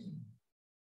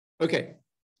 Okay,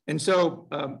 and so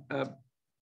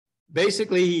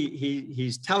basically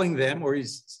he's telling them, or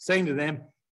he's saying to them,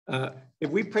 if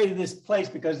we pray to this place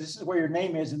because this is where your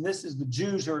name is, and this is the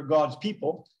Jews who are God's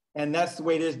people, and that's the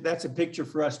way it is, that's a picture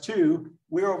for us too.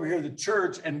 We're over here, the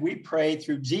church, and we pray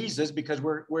through Jesus because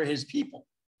we're his people,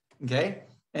 okay?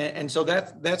 And so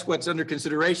that's what's under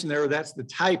consideration there, or that's the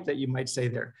type that you might say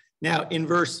there. Now, in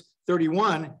verse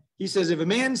 31, he says, if a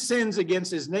man sins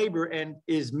against his neighbor and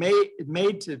is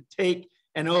made to take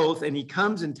an oath, and he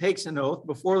comes and takes an oath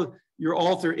before your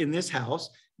altar in this house,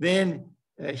 then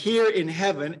hear in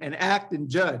heaven and act and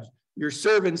judge. Your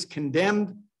servants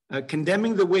condemning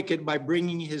the wicked by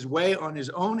bringing his way on his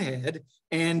own head,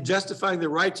 and justifying the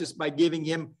righteous by giving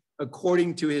him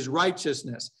according to his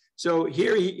righteousness. So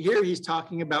here he's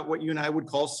talking about what you and I would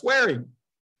call swearing.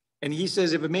 And he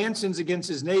says, if a man sins against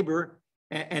his neighbor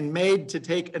and made to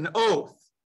take an oath,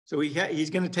 so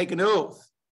he's going to take an oath,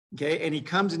 okay, and he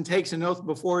comes and takes an oath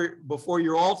before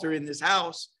your altar in this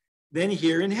house, then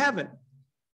hear in heaven,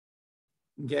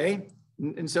 okay?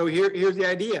 And so here's the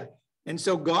idea. And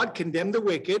so God condemned the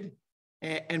wicked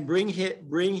and bring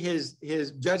his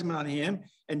judgment on him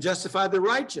and justify the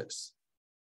righteous.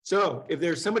 So if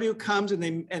there's somebody who comes and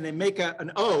they make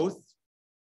an oath,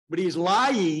 but he's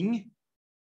lying,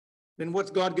 then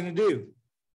what's God going to do?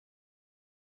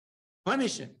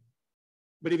 Punish him.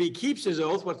 But if he keeps his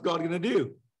oath, what's God going to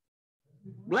do?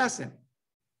 Bless him.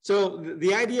 So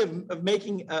the idea of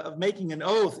making an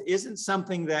oath isn't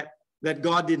something that that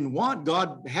God didn't want.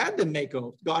 God had to make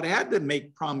oaths. God had to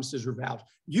make promises or vows.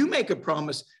 You make a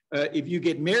promise. If you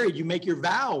get married, you make your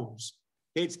vows.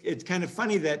 It's kind of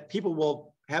funny that people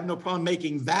will have no problem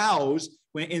making vows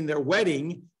when in their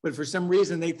wedding, but for some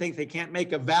reason they think they can't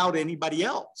make a vow to anybody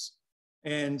else.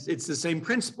 And it's the same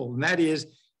principle. And that is,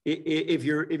 if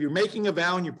you're making a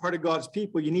vow and you're part of God's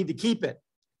people, you need to keep it.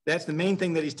 That's the main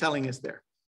thing that he's telling us there.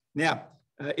 Now,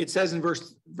 it says in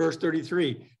verse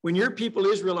 33, when your people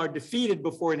Israel are defeated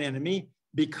before an enemy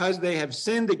because they have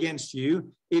sinned against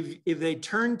you, if they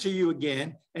turn to you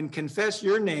again and confess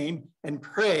your name and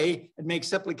pray and make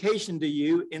supplication to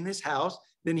you in this house,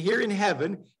 then hear in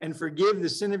heaven and forgive the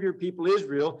sin of your people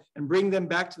Israel and bring them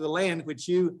back to the land which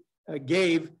you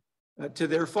gave to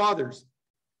their fathers.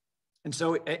 And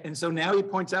so now he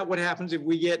points out what happens if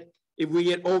we get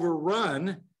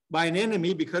overrun by an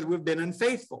enemy because we've been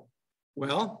unfaithful.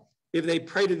 Well, if they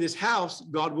pray to this house,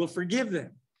 God will forgive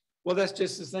them. Well, that's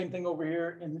just the same thing over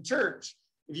here in the church.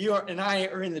 If you and I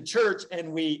are in the church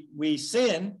and we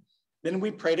sin, then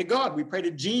we pray to God. We pray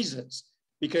to Jesus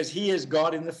because he is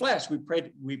God in the flesh. We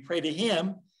pray to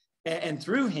him and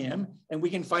through him, and we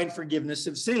can find forgiveness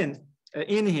of sin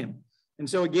in him. And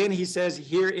so again, he says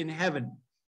here in heaven.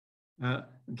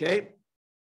 Okay.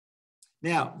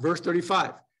 Now, verse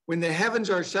 35. When the heavens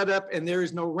are shut up and there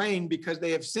is no rain because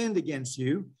they have sinned against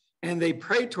you, and they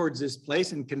pray towards this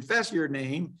place and confess your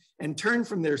name and turn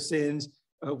from their sins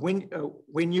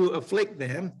when you afflict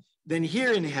them, then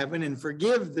hear in heaven and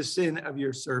forgive the sin of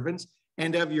your servants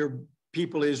and of your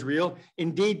people Israel.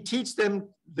 Indeed, teach them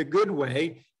the good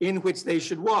way in which they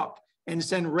should walk, and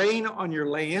send rain on your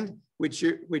land, which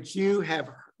you have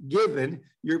given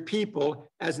your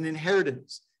people as an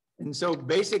inheritance. And so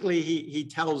basically he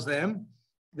tells them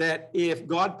that if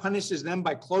God punishes them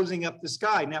by closing up the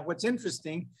sky. Now, what's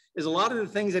interesting is a lot of the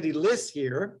things that he lists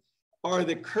here are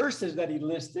the curses that he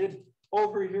listed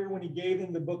over here when he gave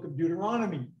them the book of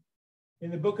Deuteronomy.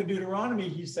 In the book of Deuteronomy,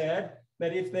 he said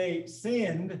that if they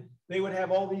sinned, they would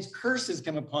have all these curses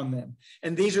come upon them.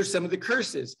 And these are some of the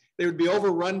curses. They would be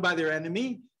overrun by their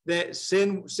enemy, that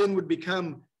sin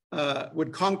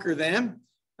would conquer them.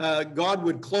 God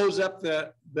would close up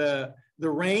the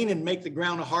rain and make the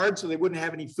ground hard so they wouldn't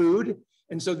have any food.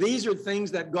 And so these are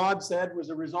things that God said was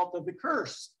a result of the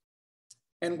curse.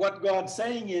 And what God's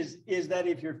saying is that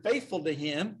if you're faithful to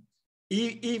him,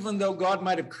 even though God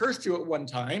might have cursed you at one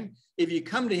time, if you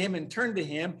come to him and turn to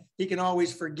him, he can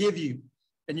always forgive you.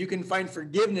 And you can find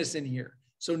forgiveness in here.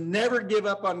 So never give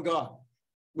up on God.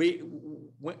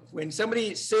 When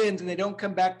somebody sins and they don't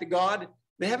come back to God,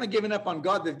 they haven't given up on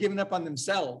God. They've given up on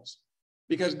themselves.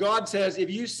 Because God says, if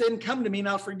you sin, come to me and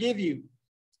I'll forgive you.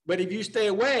 But if you stay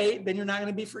away, then you're not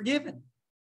going to be forgiven.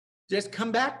 Just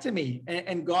come back to me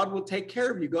and God will take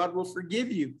care of you. God will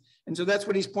forgive you. And so that's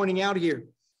what he's pointing out here.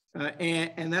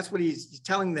 And that's what he's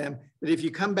telling them, that if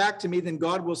you come back to me, then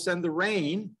God will send the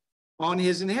rain on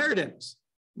his inheritance,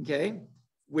 okay,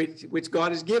 which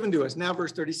God has given to us. Now,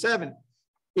 verse 37,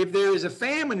 if there is a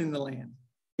famine in the land,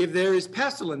 if there is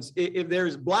pestilence, if there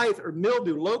is blight or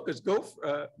mildew, locusts,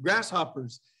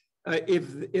 grasshoppers,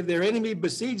 if their enemy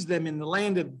besieges them in the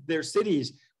land of their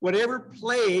cities, whatever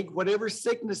plague, whatever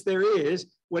sickness there is,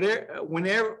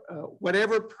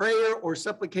 whatever prayer or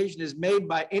supplication is made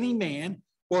by any man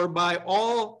or by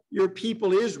all your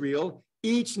people Israel,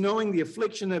 each knowing the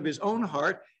affliction of his own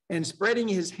heart and spreading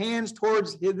his hands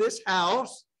towards this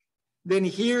house, then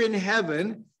hear in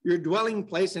heaven your dwelling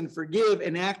place and forgive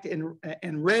and act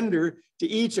and render to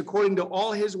each according to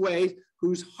all his ways,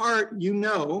 whose heart you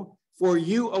know, for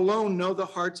you alone know the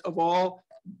hearts of all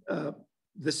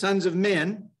the sons of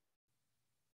men.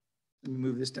 Let me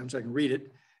move this down so I can read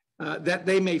it. That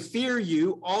they may fear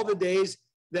you all the days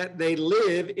that they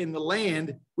live in the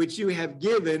land which you have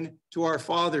given to our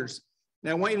fathers.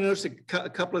 Now, I want you to notice a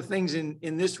couple of things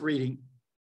in this reading.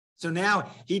 So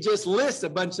now he just lists a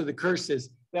bunch of the curses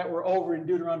that were over in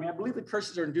Deuteronomy. I believe the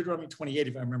curses are in Deuteronomy 28,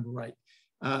 if I remember right.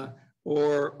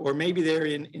 Or maybe they're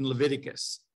in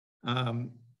Leviticus. I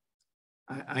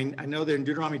know they're in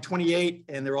Deuteronomy 28,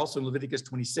 and they're also in Leviticus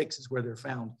 26 is where they're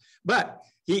found. But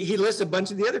he lists a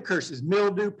bunch of the other curses: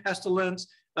 mildew, pestilence,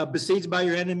 besieged by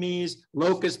your enemies,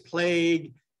 locust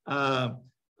plague,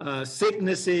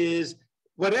 sicknesses,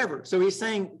 whatever. So he's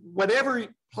saying whatever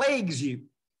plagues you,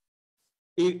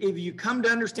 if you come to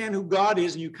understand who God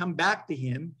is and you come back to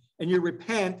him and you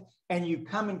repent and you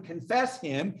come and confess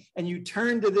him and you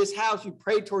turn to this house, you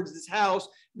pray towards this house,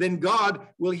 then God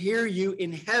will hear you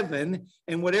in heaven,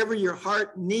 and whatever your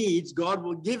heart needs, God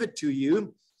will give it to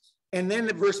you. And then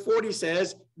verse 40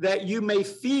 says that you may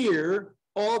fear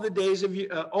all the days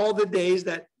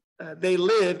that they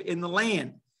live in the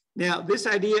land. Now, this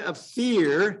idea of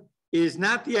fear is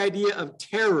not the idea of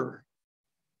terror.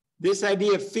 This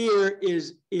idea of fear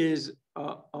is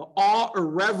awe or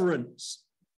reverence.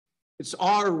 It's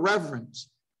awe or reverence.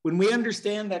 When we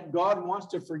understand that God wants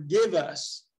to forgive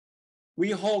us, we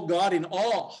hold God in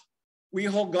awe. We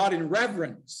hold God in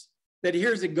reverence. That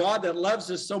here's a God that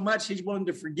loves us so much, he's willing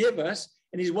to forgive us,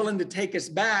 and he's willing to take us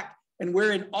back. And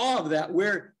we're in awe of that.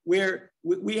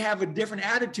 We have a different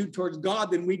attitude towards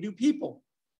God than we do people.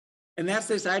 And that's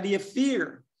this idea of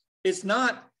fear. It's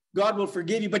not God will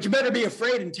forgive you, but you better be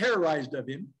afraid and terrorized of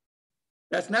him.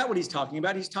 That's not what he's talking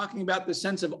about. He's talking about the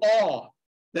sense of awe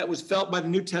that was felt by the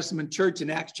New Testament church in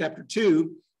Acts chapter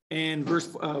 2 and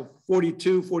verse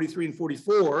 42, 43, and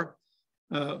 44,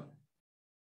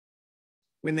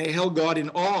 when they held God in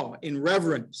awe, in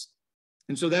reverence.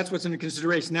 And so that's what's under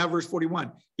consideration. Now, verse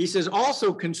 41, he says,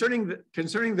 also concerning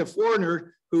the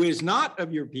foreigner who is not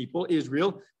of your people,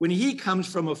 Israel, when he comes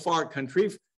from a far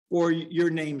country for your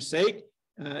name's sake,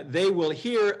 they will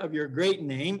hear of your great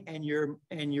name and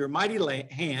your mighty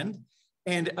hand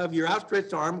and of your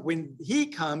outstretched arm when he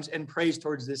comes and prays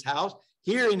towards this house,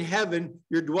 here in heaven,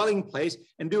 your dwelling place,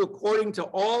 and do according to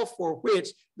all for which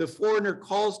the foreigner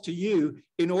calls to you,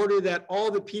 in order that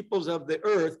all the peoples of the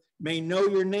earth may know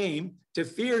your name, to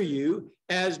fear you,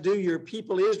 as do your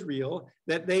people Israel,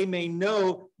 that they may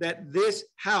know that this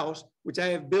house which I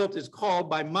have built is called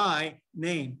by my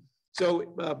name.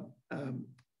 So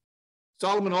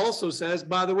Solomon also says,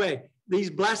 by the way, these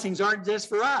blessings aren't just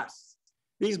for us.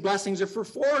 These blessings are for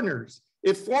foreigners.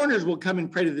 If foreigners will come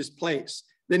and pray to this place,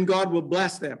 then God will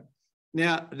bless them.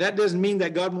 Now, that doesn't mean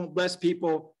that God won't bless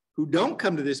people who don't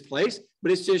come to this place,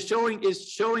 but it's just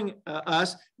showing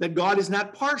us that God is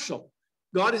not partial.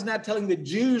 God is not telling the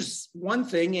Jews one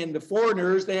thing and the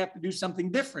foreigners, they have to do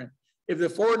something different. If the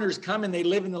foreigners come and they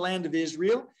live in the land of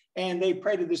Israel and they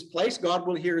pray to this place, God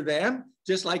will hear them,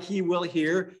 just like he will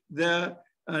hear the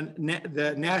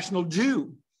national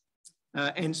Jew.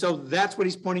 And so that's what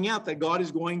he's pointing out, that God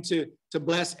is going to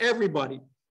bless everybody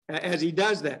as he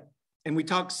does that. And we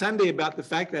talked Sunday about the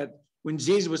fact that when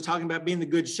Jesus was talking about being the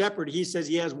good shepherd, he says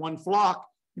he has one flock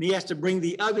and he has to bring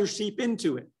the other sheep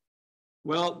into it.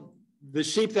 Well, the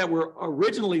sheep that were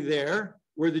originally there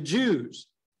were the Jews.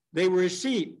 They were his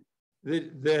sheep.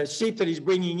 The sheep that he's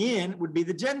bringing in would be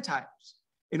the Gentiles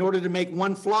in order to make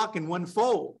one flock and one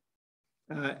fold.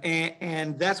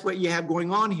 And that's what you have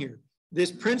going on here.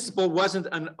 This principle wasn't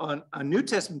a New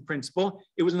Testament principle.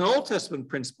 It was an Old Testament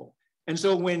principle. And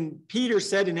so when Peter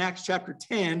said in Acts chapter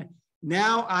 10,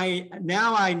 now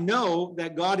I know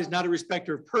that God is not a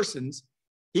respecter of persons,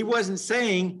 he wasn't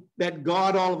saying that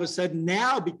God all of a sudden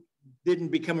now didn't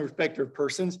become a respecter of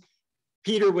persons.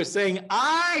 Peter was saying,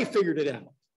 I figured it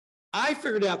out. I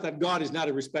figured out that God is not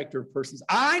a respecter of persons.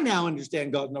 I now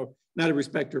understand God not a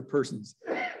respecter of persons.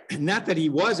 And not that he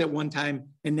was at one time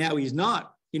and now he's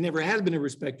not. He never has been a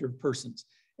respecter of persons.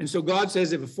 And so God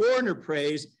says, if a foreigner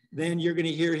prays, then you're going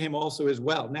to hear him also as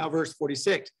well. Now, verse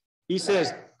 46, he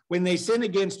says, when they sin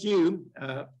against you,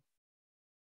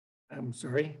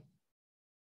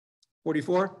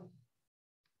 44.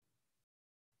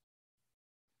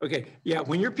 Okay, yeah,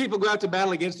 when your people go out to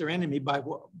battle against their enemy by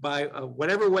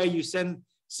whatever way you send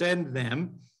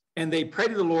them, and they pray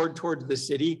to the Lord towards the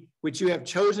city which you have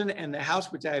chosen and the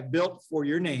house which I have built for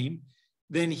your name,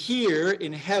 then hear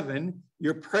in heaven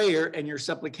your prayer and your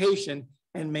supplication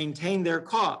and maintain their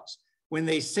cause. When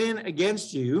they sin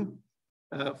against you,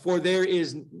 for there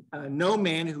is no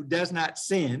man who does not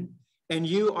sin, and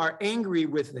you are angry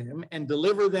with them and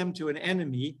deliver them to an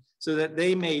enemy so that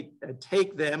they may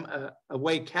take them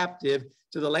away captive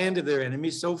to the land of their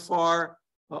enemies, so far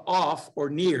off or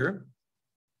near.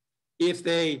 If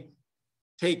they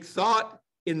take thought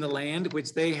in the land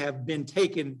which they have been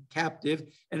taken captive,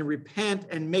 and repent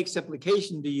and make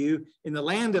supplication to you in the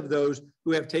land of those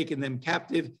who have taken them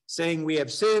captive, saying, we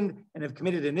have sinned and have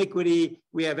committed iniquity,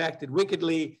 we have acted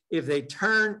wickedly. If they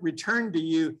return to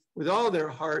you with all their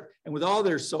heart and with all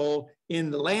their soul in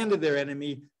the land of their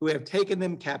enemy, who have taken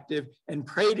them captive, and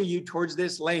pray to you towards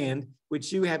this land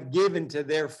which you have given to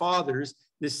their fathers,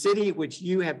 the city which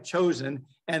you have chosen,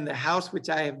 and the house which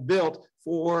I have built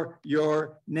for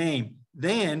your name.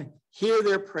 Then hear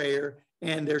their prayer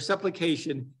and their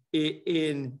supplication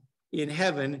in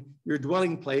heaven, your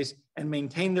dwelling place, and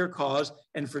maintain their cause,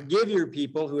 and forgive your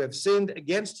people who have sinned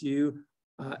against you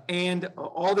and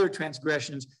all their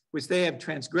transgressions which they have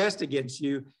transgressed against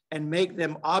you, and make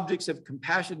them objects of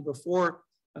compassion before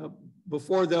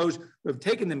those who have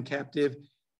taken them captive,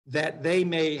 that they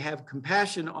may have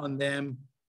compassion on them,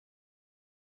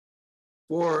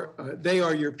 for they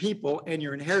are your people and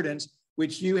your inheritance,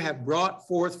 which you have brought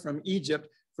forth from Egypt,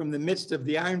 from the midst of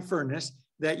the iron furnace,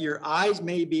 that your eyes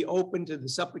may be open to the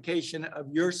supplication of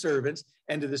your servants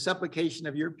and to the supplication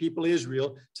of your people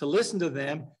Israel, to listen to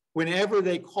them whenever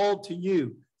they call to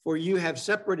you. For you have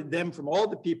separated them from all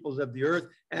the peoples of the earth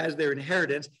as their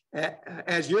inheritance,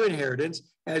 as your inheritance,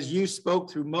 as you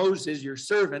spoke through Moses, your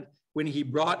servant, when he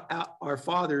brought out our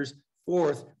fathers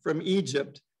forth from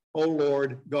Egypt, O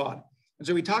Lord God. And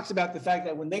so he talks about the fact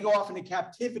that when they go off into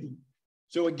captivity,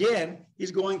 so again,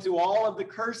 he's going through all of the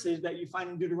curses that you find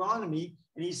in Deuteronomy,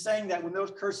 and he's saying that when those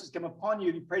curses come upon you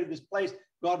and you pray to this place,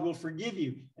 God will forgive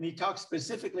you. And he talks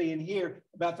specifically in here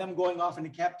about them going off into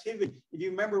captivity. If you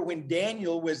remember when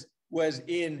Daniel was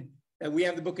in, we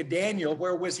have the book of Daniel,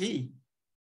 where was he?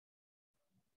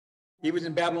 He was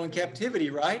in Babylon captivity,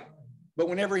 right? But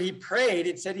whenever he prayed,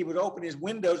 it said he would open his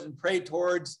windows and pray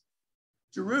towards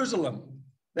Jerusalem.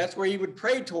 That's where he would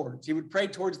pray towards. He would pray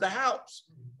towards the house.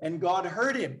 And God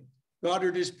heard him. God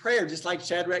heard his prayer, just like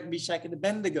Shadrach, Meshach, and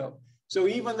Abednego. So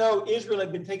even though Israel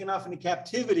had been taken off into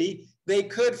captivity, they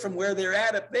could, from where they're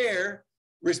at up there,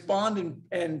 respond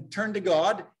and turn to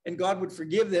God, and God would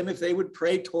forgive them if they would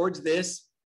pray towards this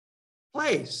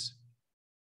place.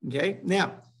 Okay,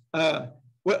 now,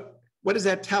 what does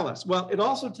that tell us? Well, it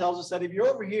also tells us that if you're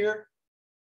over here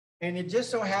and it just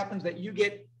so happens that you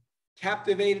get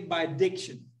captivated by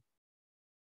addiction,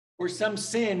 or some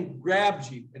sin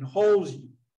grabs you and holds you,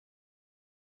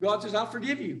 God says, I'll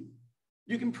forgive you.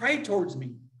 You can pray towards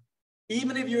me.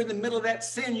 Even if you're in the middle of that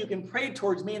sin, you can pray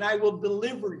towards me and I will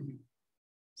deliver you.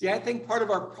 See, I think part of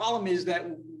our problem is that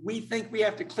we think we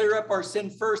have to clear up our sin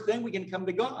first, then we can come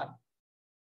to God.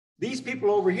 These people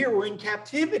over here were in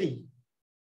captivity.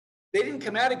 They didn't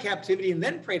come out of captivity and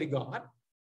then pray to God.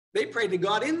 They prayed to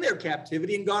God in their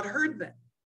captivity and God heard them.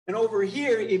 And over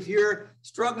here, if you're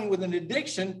struggling with an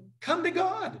addiction, come to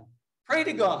God. Pray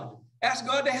to God. Ask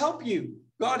God to help you.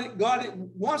 God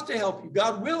wants to help you.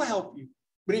 God will help you.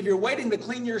 But if you're waiting to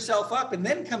clean yourself up and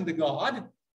then come to God,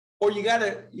 or you got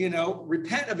to,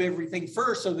 repent of everything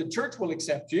first so the church will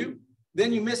accept you,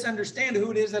 then you misunderstand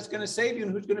who it is that's going to save you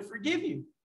and who's going to forgive you.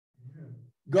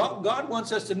 God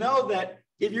wants us to know that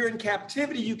if you're in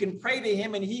captivity, you can pray to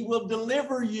him and he will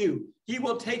deliver you. He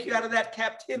will take you out of that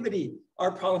captivity.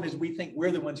 Our problem is we think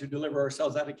we're the ones who deliver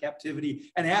ourselves out of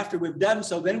captivity. And after we've done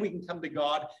so, then we can come to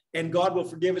God and God will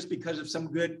forgive us because of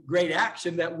some great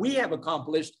action that we have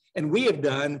accomplished and we have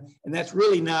done. And that's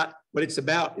really not what it's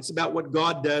about. It's about what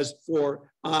God does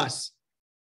for us.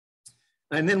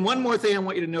 And then one more thing I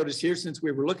want you to notice here, since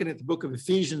we were looking at the book of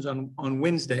Ephesians on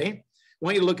Wednesday, I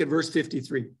want you to look at verse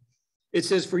 53. It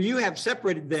says, for you have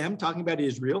separated them, talking about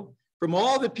Israel, from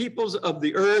all the peoples of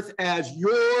the earth as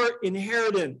your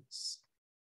inheritance.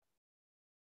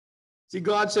 See,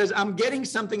 God says, I'm getting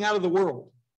something out of the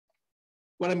world.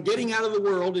 What I'm getting out of the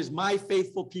world is my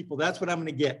faithful people. That's what I'm going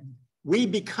to get. We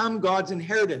become God's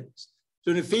inheritance.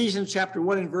 So in Ephesians chapter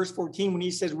 1 and verse 14, when he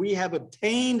says we have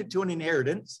obtained to an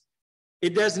inheritance,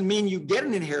 it doesn't mean you get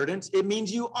an inheritance. It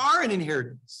means you are an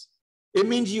inheritance. It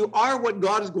means you are what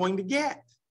God is going to get.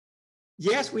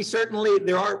 Yes,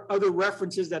 there are other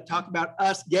references that talk about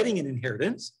us getting an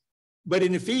inheritance, but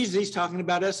in Ephesians, he's talking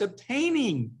about us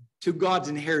obtaining to God's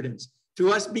inheritance,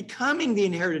 to us becoming the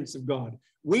inheritance of God.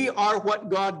 We are what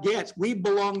God gets. We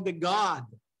belong to God.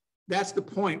 That's the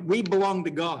point. We belong to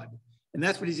God, and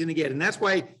that's what he's going to get. And that's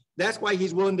why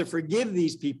he's willing to forgive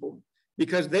these people,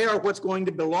 because they are what's going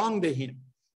to belong to him.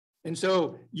 And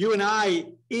so you and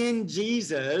I in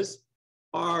Jesus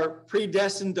are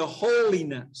predestined to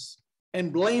holiness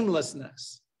and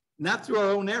blamelessness, not through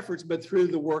our own efforts, but through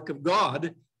the work of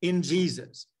God in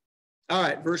Jesus. All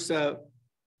right, verse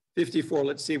 54.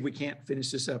 Let's see if we can't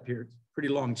finish this up here. It's a pretty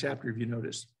long chapter, if you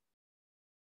notice.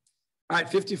 All right,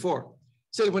 54. It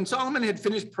says, when Solomon had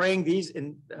finished praying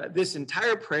this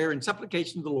entire prayer and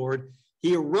supplication to the Lord,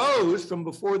 he arose from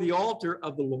before the altar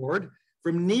of the Lord,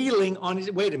 from kneeling on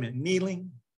his, wait a minute, kneeling?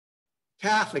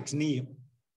 Catholics kneel.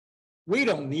 We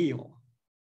don't kneel.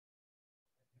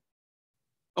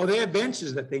 Oh, they have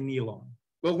benches that they kneel on.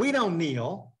 Well, we don't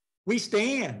kneel. We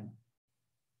stand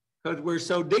because we're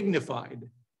so dignified.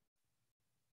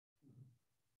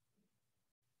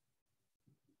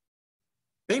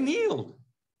 They kneeled.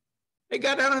 They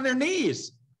got down on their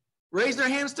knees, raised their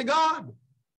hands to God,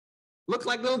 looked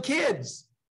like little kids.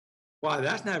 Wow,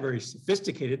 that's not very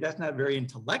sophisticated. That's not very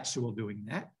intellectual doing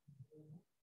that.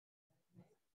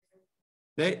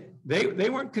 They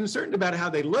weren't concerned about how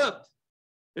they looked.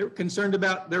 They were concerned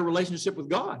about their relationship with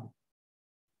God.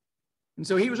 And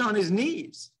so he was on his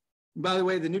knees. And by the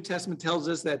way, the New Testament tells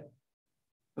us that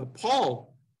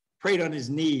Paul prayed on his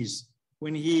knees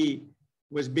when he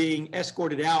was being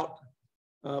escorted out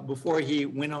before he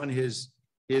went on his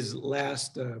his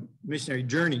last missionary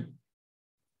journey.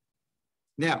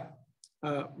 Now,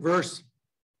 verse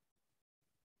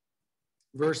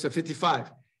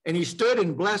 55. And he stood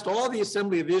and blessed all the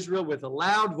assembly of Israel with a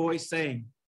loud voice, saying,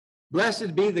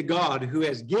 Blessed be the God who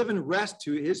has given rest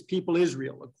to his people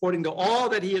Israel, according to all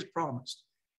that he has promised.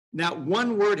 Not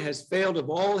one word has failed of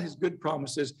all his good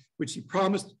promises, which he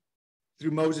promised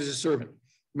through Moses, his servant.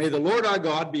 May the Lord our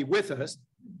God be with us,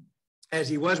 as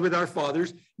he was with our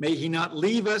fathers. May he not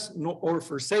leave us or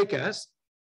forsake us,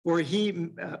 for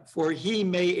he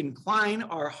may incline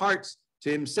our hearts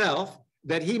to himself,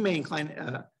 that he may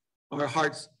incline our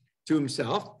hearts to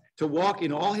himself, to walk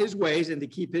in all his ways and to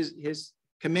keep his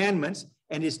commandments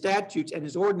and his statutes and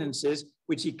his ordinances,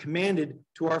 which he commanded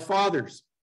to our fathers.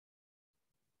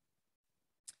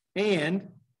 And,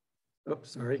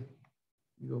 sorry,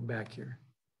 go back here.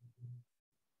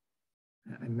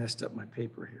 I messed up my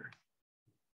paper here.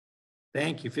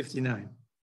 Thank you, 59.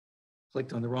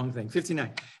 Clicked on the wrong thing,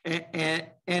 59.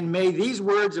 And may these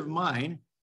words of mine,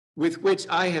 with which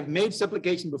I have made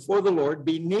supplication before the Lord,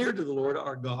 be near to the Lord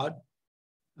our God,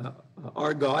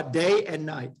 day and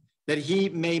night, that he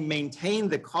may maintain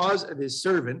the cause of his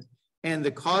servant and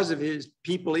the cause of his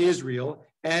people Israel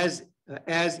as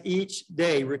each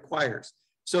day requires,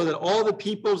 so that all the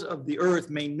peoples of the earth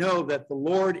may know that the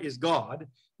Lord is God,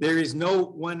 there is no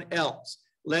one else.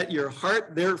 Let your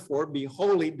heart therefore be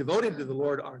wholly devoted to the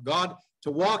Lord our God,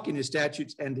 to walk in his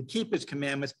statutes and to keep his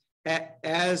commandments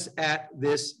as at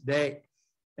this day.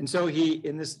 And so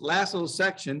in this last little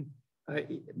section,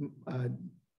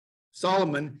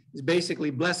 Solomon is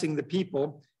basically blessing the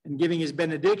people and giving his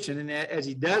benediction. And as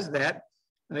he does that,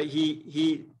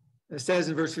 he says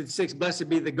in verse 56, Blessed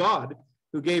be the God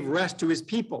who gave rest to his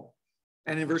people.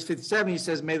 And in verse 57, he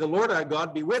says, May the Lord our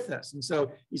God be with us. And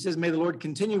so he says, may the Lord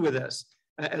continue with us.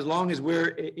 As long as we're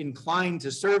inclined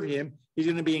to serve him, he's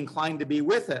going to be inclined to be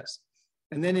with us.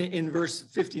 And then in verse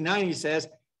 59, he says,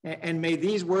 and may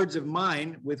these words of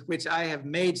mine, with which I have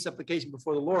made supplication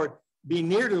before the Lord, be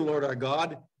near to the Lord our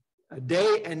God,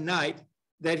 day and night,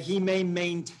 that he may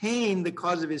maintain the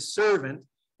cause of his servant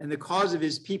and the cause of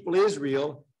his people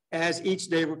Israel as each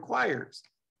day requires.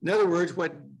 In other words,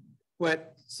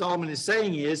 what Solomon is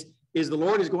saying is the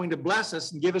Lord is going to bless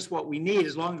us and give us what we need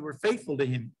as long as we're faithful to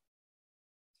him.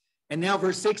 And now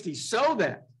verse 60, so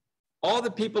that all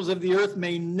the peoples of the earth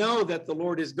may know that the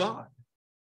Lord is God.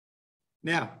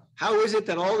 Now, how is it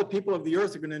that all the people of the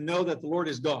earth are going to know that the Lord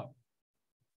is God?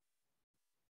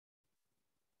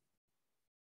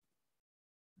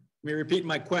 Let me repeat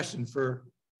my question for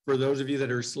those of you that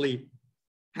are asleep.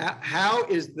 How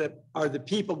are the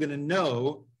people going to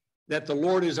know that the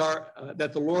Lord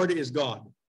is God?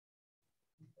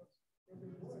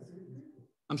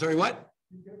 I'm sorry, what?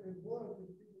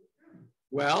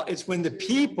 Well, it's when the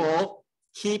people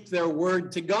keep their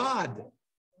word to God.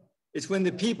 It's when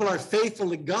the people are faithful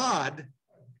to God,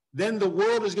 then the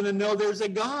world is going to know there's a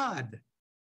God.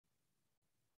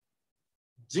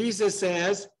 Jesus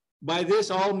says, by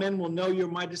this all men will know you're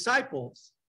my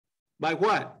disciples. By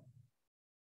what?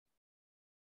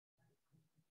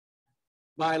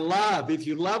 By love. If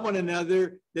you love one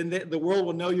another, then the world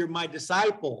will know you're my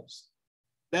disciples.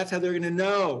 That's how they're going to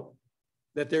know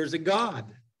that there's a God.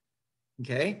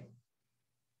 Okay?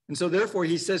 And so therefore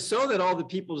he says, so that all the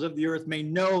peoples of the earth may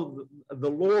know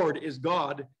the Lord is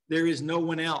God, there is no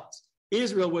one else.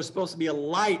 Israel was supposed to be a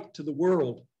light to the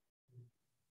world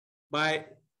by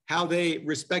how they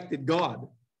respected God,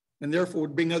 and therefore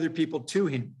would bring other people to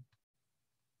him.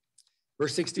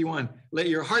 Verse 61, let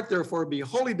your heart therefore be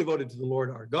wholly devoted to the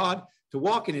Lord our God, to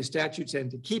walk in his statutes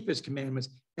and to keep his commandments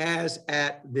as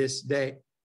at this day.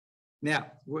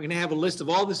 Now, we're going to have a list of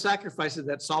all the sacrifices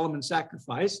that Solomon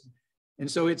sacrificed. And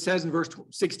so it says in verse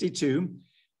 62,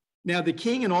 now the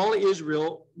king and all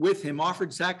Israel with him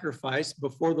offered sacrifice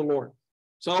before the Lord.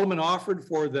 Solomon offered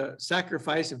for the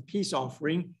sacrifice of peace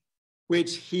offering,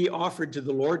 which he offered to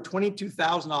the Lord,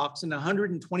 22,000 oxen,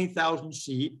 120,000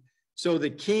 sheep. So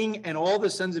the king and all the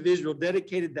sons of Israel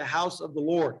dedicated the house of the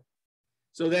Lord.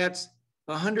 So that's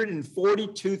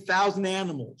 142,000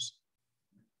 animals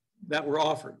that were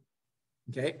offered.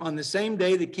 Okay. On the same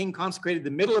day, the king consecrated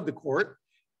the middle of the court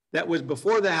that was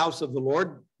before the house of the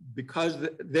Lord, because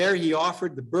there he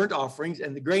offered the burnt offerings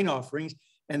and the grain offerings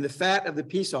and the fat of the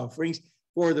peace offerings.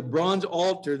 For the bronze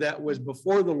altar that was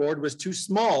before the Lord was too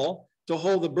small to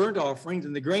hold the burnt offerings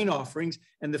and the grain offerings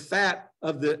and the fat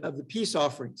of the peace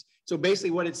offerings. So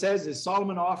basically what it says is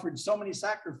Solomon offered so many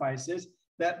sacrifices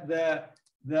that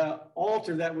the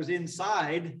altar that was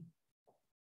inside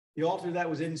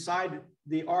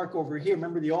the ark over here,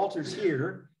 remember the altar's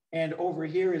here, and over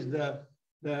here is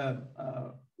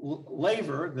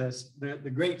laver, the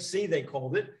Great Sea, they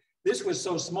called it. This was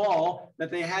so small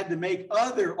that they had to make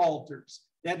other altars.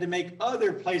 They had to make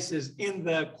other places in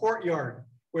the courtyard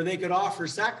where they could offer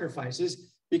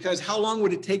sacrifices, because how long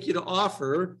would it take you to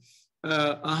offer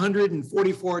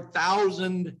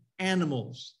 144,000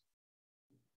 animals?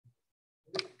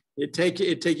 It'd take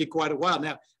you quite a while.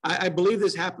 Now, I believe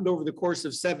this happened over the course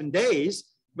of 7 days,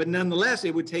 but nonetheless,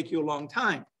 it would take you a long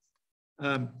time.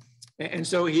 And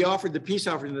so he offered the peace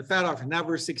offering, the fat offering. Now,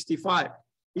 verse 65.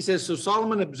 He says, so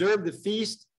Solomon observed the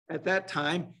feast at that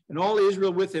time, and all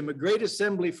Israel with him, a great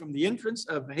assembly from the entrance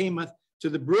of Hamath to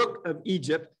the brook of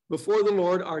Egypt before the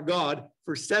Lord our God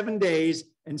for 7 days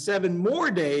and 7 more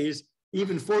days,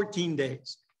 even 14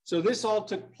 days. So this all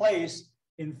took place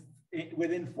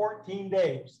within 14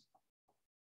 days.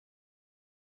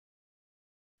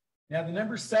 Now, the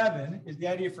number 7 is the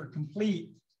idea for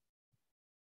complete.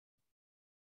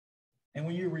 And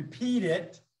when you repeat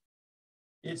it,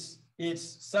 it's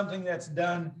something that's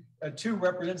done. 2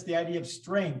 represents the idea of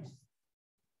strength.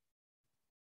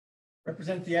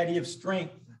 Represents the idea of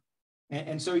strength.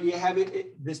 And so you have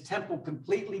this temple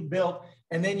completely built,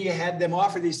 and then you had them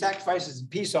offer these sacrifices and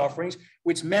peace offerings,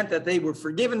 which meant that they were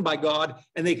forgiven by God,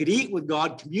 and they could eat with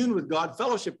God, commune with God,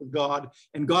 fellowship with God,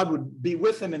 and God would be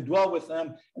with them and dwell with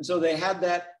them. And so they had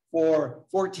that for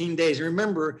 14 days. And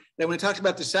remember that when it talks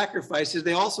about the sacrifices,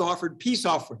 they also offered peace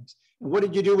offerings. And what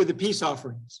did you do with the peace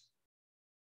offerings?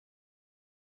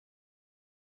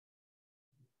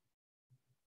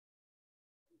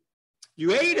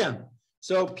 You ate them.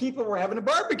 So people were having a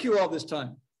barbecue all this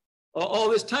time. All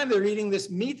this time they're eating this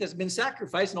meat that's been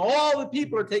sacrificed, and all the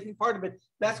people are taking part of it.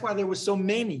 That's why there was so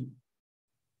many.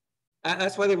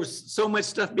 That's why there was so much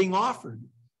stuff being offered,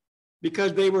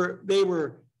 because they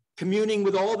were communing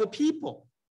with all the people.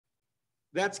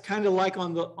 That's kind of like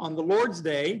on the Lord's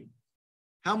Day.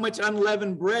 How much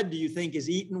unleavened bread do you think is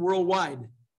eaten worldwide?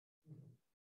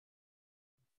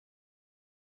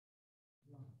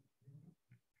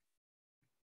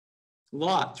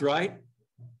 Lots, right?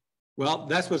 Well,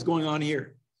 that's what's going on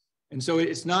here. And so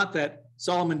it's not that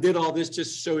Solomon did all this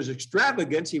just to show his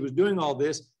extravagance. He was doing all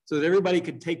this so that everybody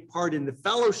could take part in the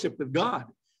fellowship with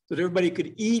God, so that everybody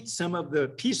could eat some of the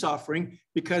peace offering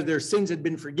because their sins had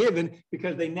been forgiven,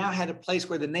 because they now had a place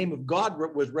where the name of God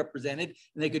was represented,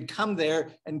 and they could come there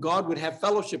and God would have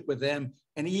fellowship with them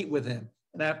and eat with them.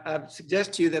 And I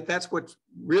suggest to you that that's what's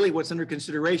under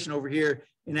consideration over here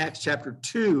in Acts chapter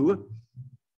 2.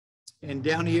 And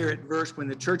down here at when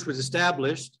the church was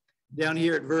established, down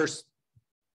here at verse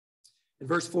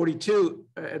 42,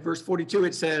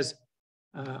 it says,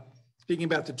 speaking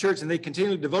about the church, and they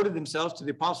continually devoted themselves to the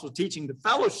apostles' teaching, to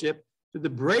fellowship, to the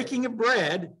breaking of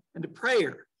bread, and to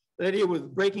prayer. The idea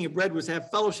with breaking of bread was to have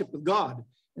fellowship with God.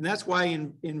 And that's why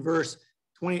in verse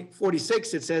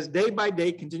 46, it says, day by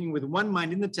day, continuing with one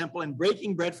mind in the temple and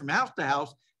breaking bread from house to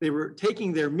house, they were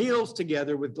taking their meals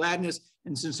together with gladness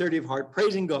and sincerity of heart,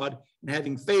 praising God and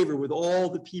having favor with all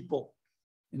the people.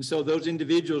 And so those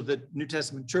individuals, the New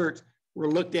Testament church, were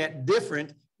looked at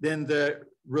different than the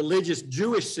religious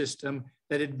Jewish system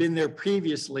that had been there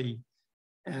previously,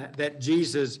 that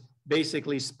Jesus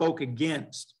basically spoke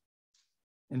against.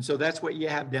 And so that's what you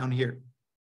have down here.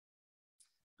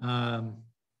 Paul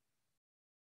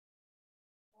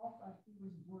thought he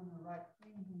was doing the right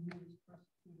thing when he was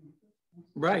persecuting Christians.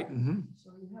 Right. Mm-hmm.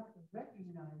 So you have to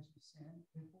recognize your sin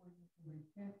before you can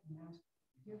repent and ask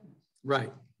for forgiveness.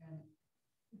 Right. And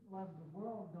people of the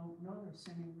world don't know they're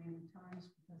sinning many times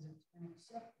because it's been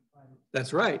accepted by them.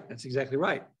 That's right. That's exactly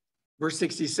right. Verse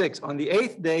 66, on the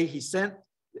 8th day he sent,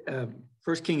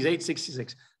 1Kings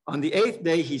 8:66, on the 8th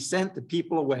day he sent the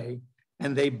people away,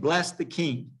 and they blessed the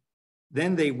king.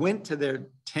 Then they went to their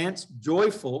tents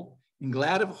joyful and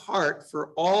glad of heart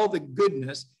for all the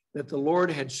goodness that the Lord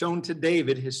had shown to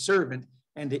David, his servant,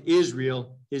 and to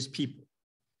Israel, his people.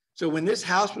 So when this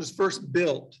house was first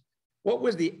built, what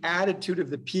was the attitude of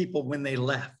the people when they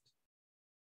left?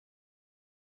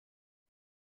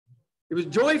 It was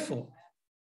joyful.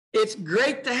 It's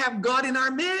great to have God in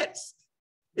our midst.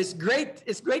 It's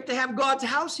great to have God's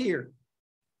house here.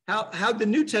 How'd the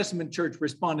New Testament church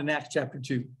respond in Acts chapter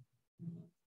 2?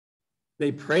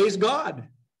 They praised God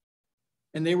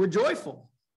and they were joyful.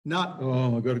 Not,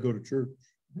 oh, I got to go to church.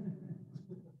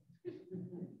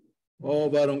 Oh,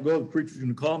 if I don't go, the preacher's going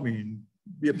to call me and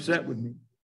be upset with me.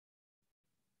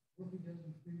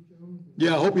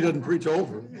 Yeah, I hope he doesn't preach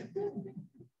over.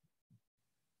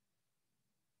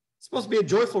 It's supposed to be a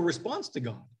joyful response to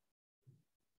God.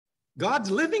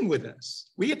 God's living with us.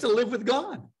 We get to live with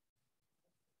God.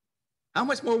 How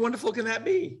much more wonderful can that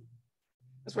be?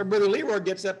 That's why Brother Leroy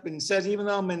gets up and says, even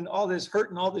though I'm in all this hurt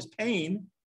and all this pain,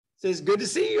 Says, good to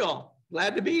see you all.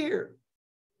 Glad to be here.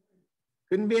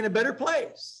 Couldn't be in a better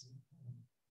place.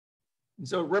 And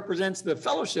so it represents the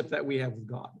fellowship that we have with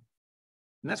God.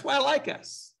 And that's why I like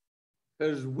us,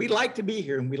 because we like to be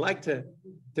here and we like to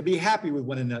be happy with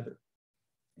one another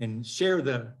and share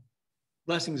the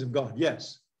blessings of God.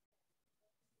 Yes.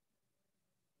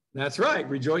 That's right.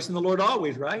 Rejoice in the Lord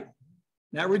always, right?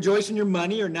 Not rejoice in your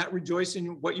money or not rejoice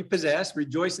in what you possess.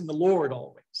 Rejoice in the Lord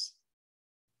always.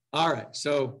 All right.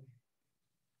 So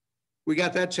we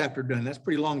got that chapter done. That's a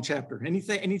pretty long chapter.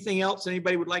 Anything else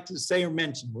anybody would like to say or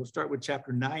mention? We'll start with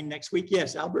chapter 9 next week.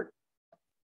 Yes, Albert?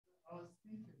 I was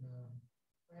thinking when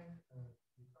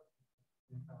we talked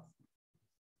in house,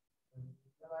 and we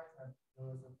realized that there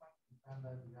was a point in time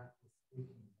that the ark was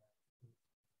speaking.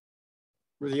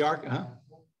 For the ark, huh?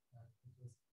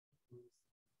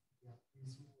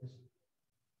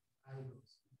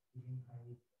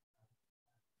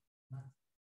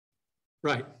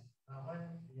 Right. When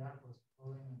the ark was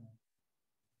falling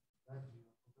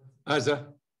Uzzah.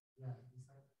 Yeah.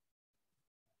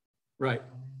 Right.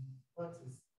 What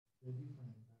is the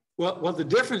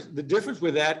difference? Well, the difference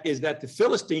with that is that the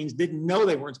Philistines didn't know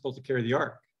they weren't supposed to carry the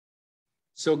ark.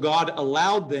 So God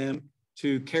allowed them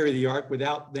to carry the ark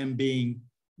without them being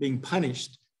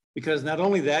punished, because not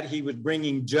only that, he was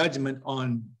bringing judgment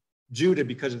on Judah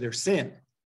because of their sin.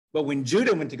 But when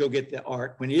Judah went to go get the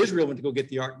ark, when Israel went to go get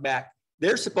the ark back,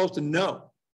 they're supposed to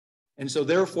know. And so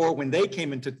therefore, when they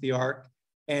came and took the ark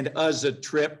and Uzzah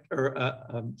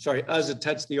Uzzah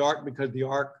touched the ark because the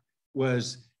ark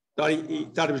thought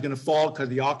it was going to fall because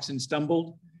the oxen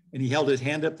stumbled, and he held his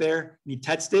hand up there and he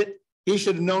touched it. He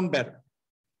should have known better.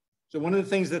 So one of the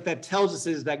things that tells us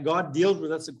is that God deals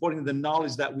with us according to the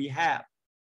knowledge that we have.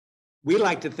 We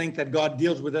like to think that God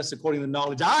deals with us according to the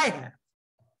knowledge I have.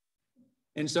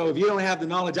 And so if you don't have the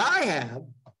knowledge I have,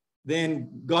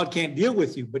 then God can't deal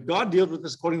with you. But God deals with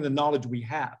us according to the knowledge we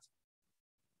have.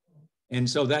 And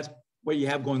so that's what you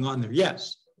have going on there.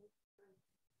 Yes.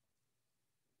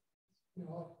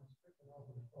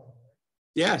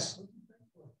 Yes.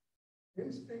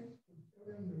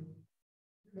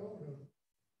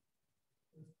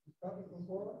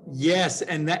 Yes,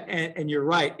 and you're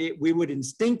right. We would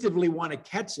instinctively want to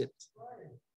catch it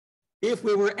if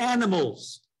we were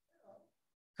animals,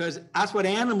 because that's what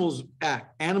animals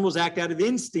act. Animals act out of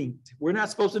instinct. We're not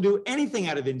supposed to do anything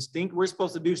out of instinct. We're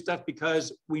supposed to do stuff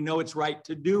because we know it's right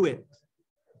to do it.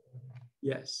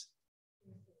 Yes.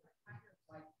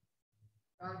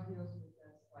 God deals with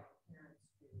us like parents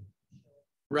do.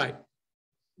 Right.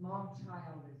 A child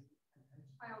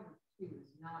of 2 is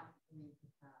not going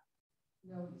to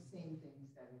know the same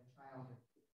things that a child of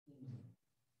 15.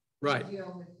 Right. We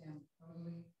deal with them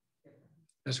totally different.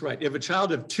 That's right. If a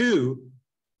child of 2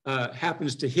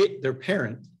 happens to hit their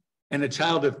parent and a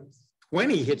child of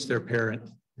 20 hits their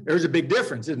parent, there's a big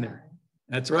difference, isn't there?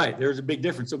 That's right. There's a big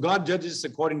difference. So God judges us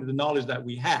according to the knowledge that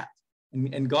we have.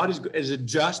 And God is a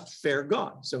just, fair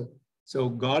God. So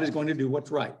God is going to do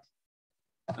what's right.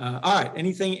 All right.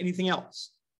 Anything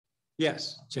else?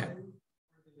 Yes, Chad.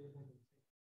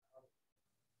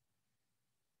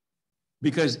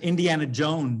 Because Indiana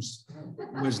Jones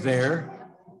was there.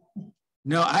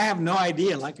 No, I have no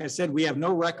idea. Like I said, we have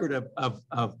no record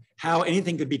of how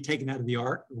anything could be taken out of the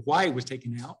ark, why it was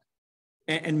taken out.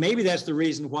 And maybe that's the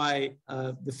reason why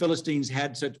the Philistines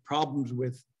had such problems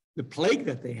with the plague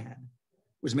that they had,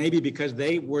 was maybe because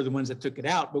they were the ones that took it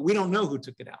out, but we don't know who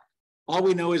took it out. All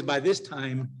we know is by this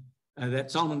time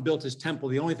that Solomon built his temple,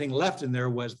 the only thing left in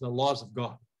there was the laws of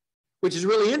God, which is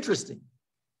really interesting,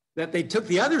 that they took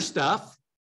the other stuff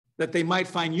that they might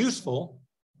find useful,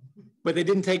 but they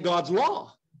didn't take God's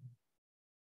law.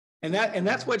 And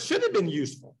that's what should have been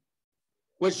useful.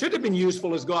 What should have been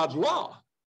useful is God's law.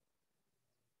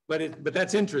 But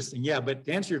that's interesting. Yeah, but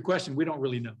to answer your question, we don't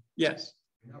really know. Yes.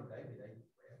 You know, David ate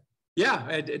bread.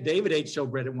 Yeah, David ate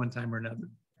showbread at one time or another.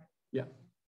 Yeah.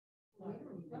 We don't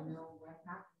even know what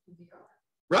happened to the ark.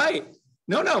 Right.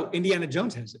 No, Indiana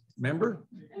Jones has it. Remember?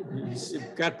 He's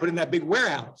got put in that big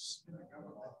warehouse.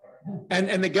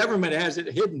 And the government has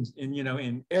it hidden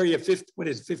in area 50, what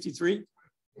is it, 53?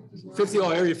 50,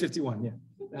 area 51. Yeah,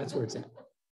 that's where it's at.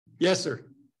 Yes, sir.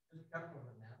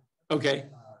 Okay.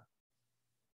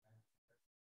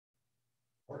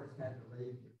 Orders had to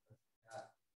leave because we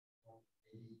got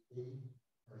ADT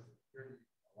for security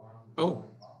alarm. Oh.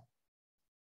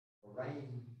 The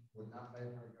rain would not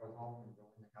let her go home and go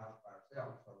in the house by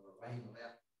herself, so the rain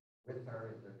left with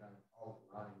her, and they're going to call the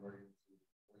non-emergency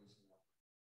police and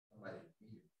somebody to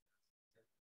meet her.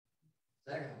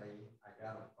 Secondly, I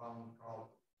got a phone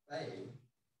call from Faye,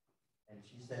 and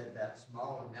she said that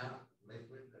small amount of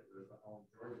liquid that was on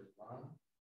George's lung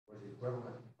was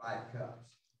equivalent to 5 cups.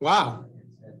 Wow.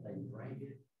 And said they drank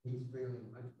it. He's feeling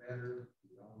much better.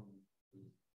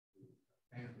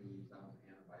 Apparently he's on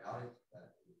antibiotics,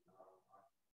 but he's not on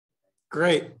oxygen.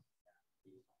 Great.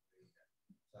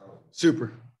 So,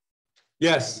 Super.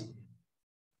 Yes.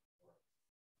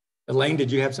 Elaine,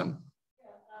 did you have something?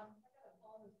 Yeah, I got a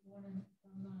call this morning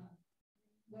from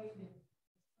Wade in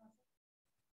Wisconsin.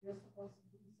 There's supposed to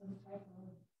be some type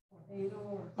of tornado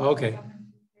or Okay. coming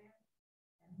through there,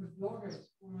 and her daughter is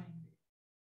flying there.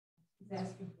 She's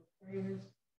asking for prayers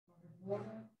for her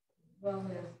daughter as well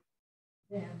as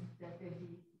them, that they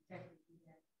be protected from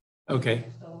that. Okay.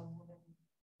 So,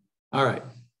 All right.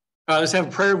 Let's have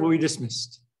a prayer. Will be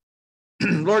dismissed.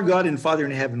 Lord God and Father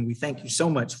in heaven, we thank you so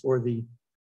much for the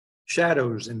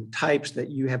shadows and types that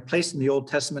you have placed in the Old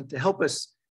Testament to help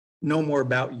us know more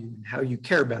about you and how you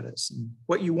care about us and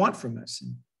what you want from us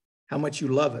and how much you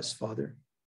love us, Father.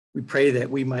 We pray that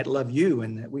we might love you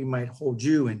and that we might hold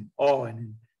you in awe and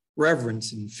in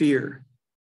reverence and fear.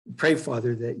 We pray,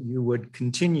 Father, that you would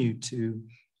continue to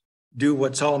do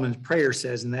what Solomon's prayer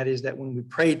says, and that is that when we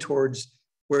pray towards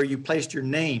where you placed your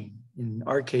name, in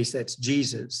our case, that's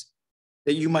Jesus,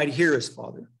 that you might hear us,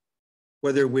 Father,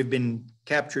 whether we've been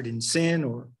captured in sin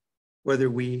or whether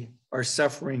we are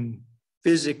suffering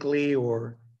physically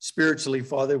or spiritually,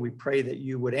 Father, we pray that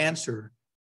you would answer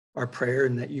our prayer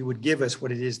and that you would give us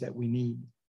what it is that we need.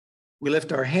 We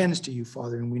lift our hands to you,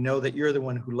 Father, and we know that you're the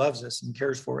one who loves us and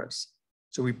cares for us.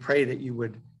 So we pray that you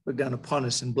would look down upon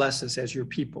us and bless us as your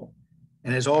people.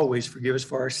 And as always, forgive us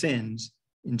for our sins.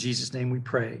 In Jesus' name we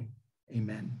pray.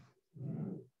 Amen.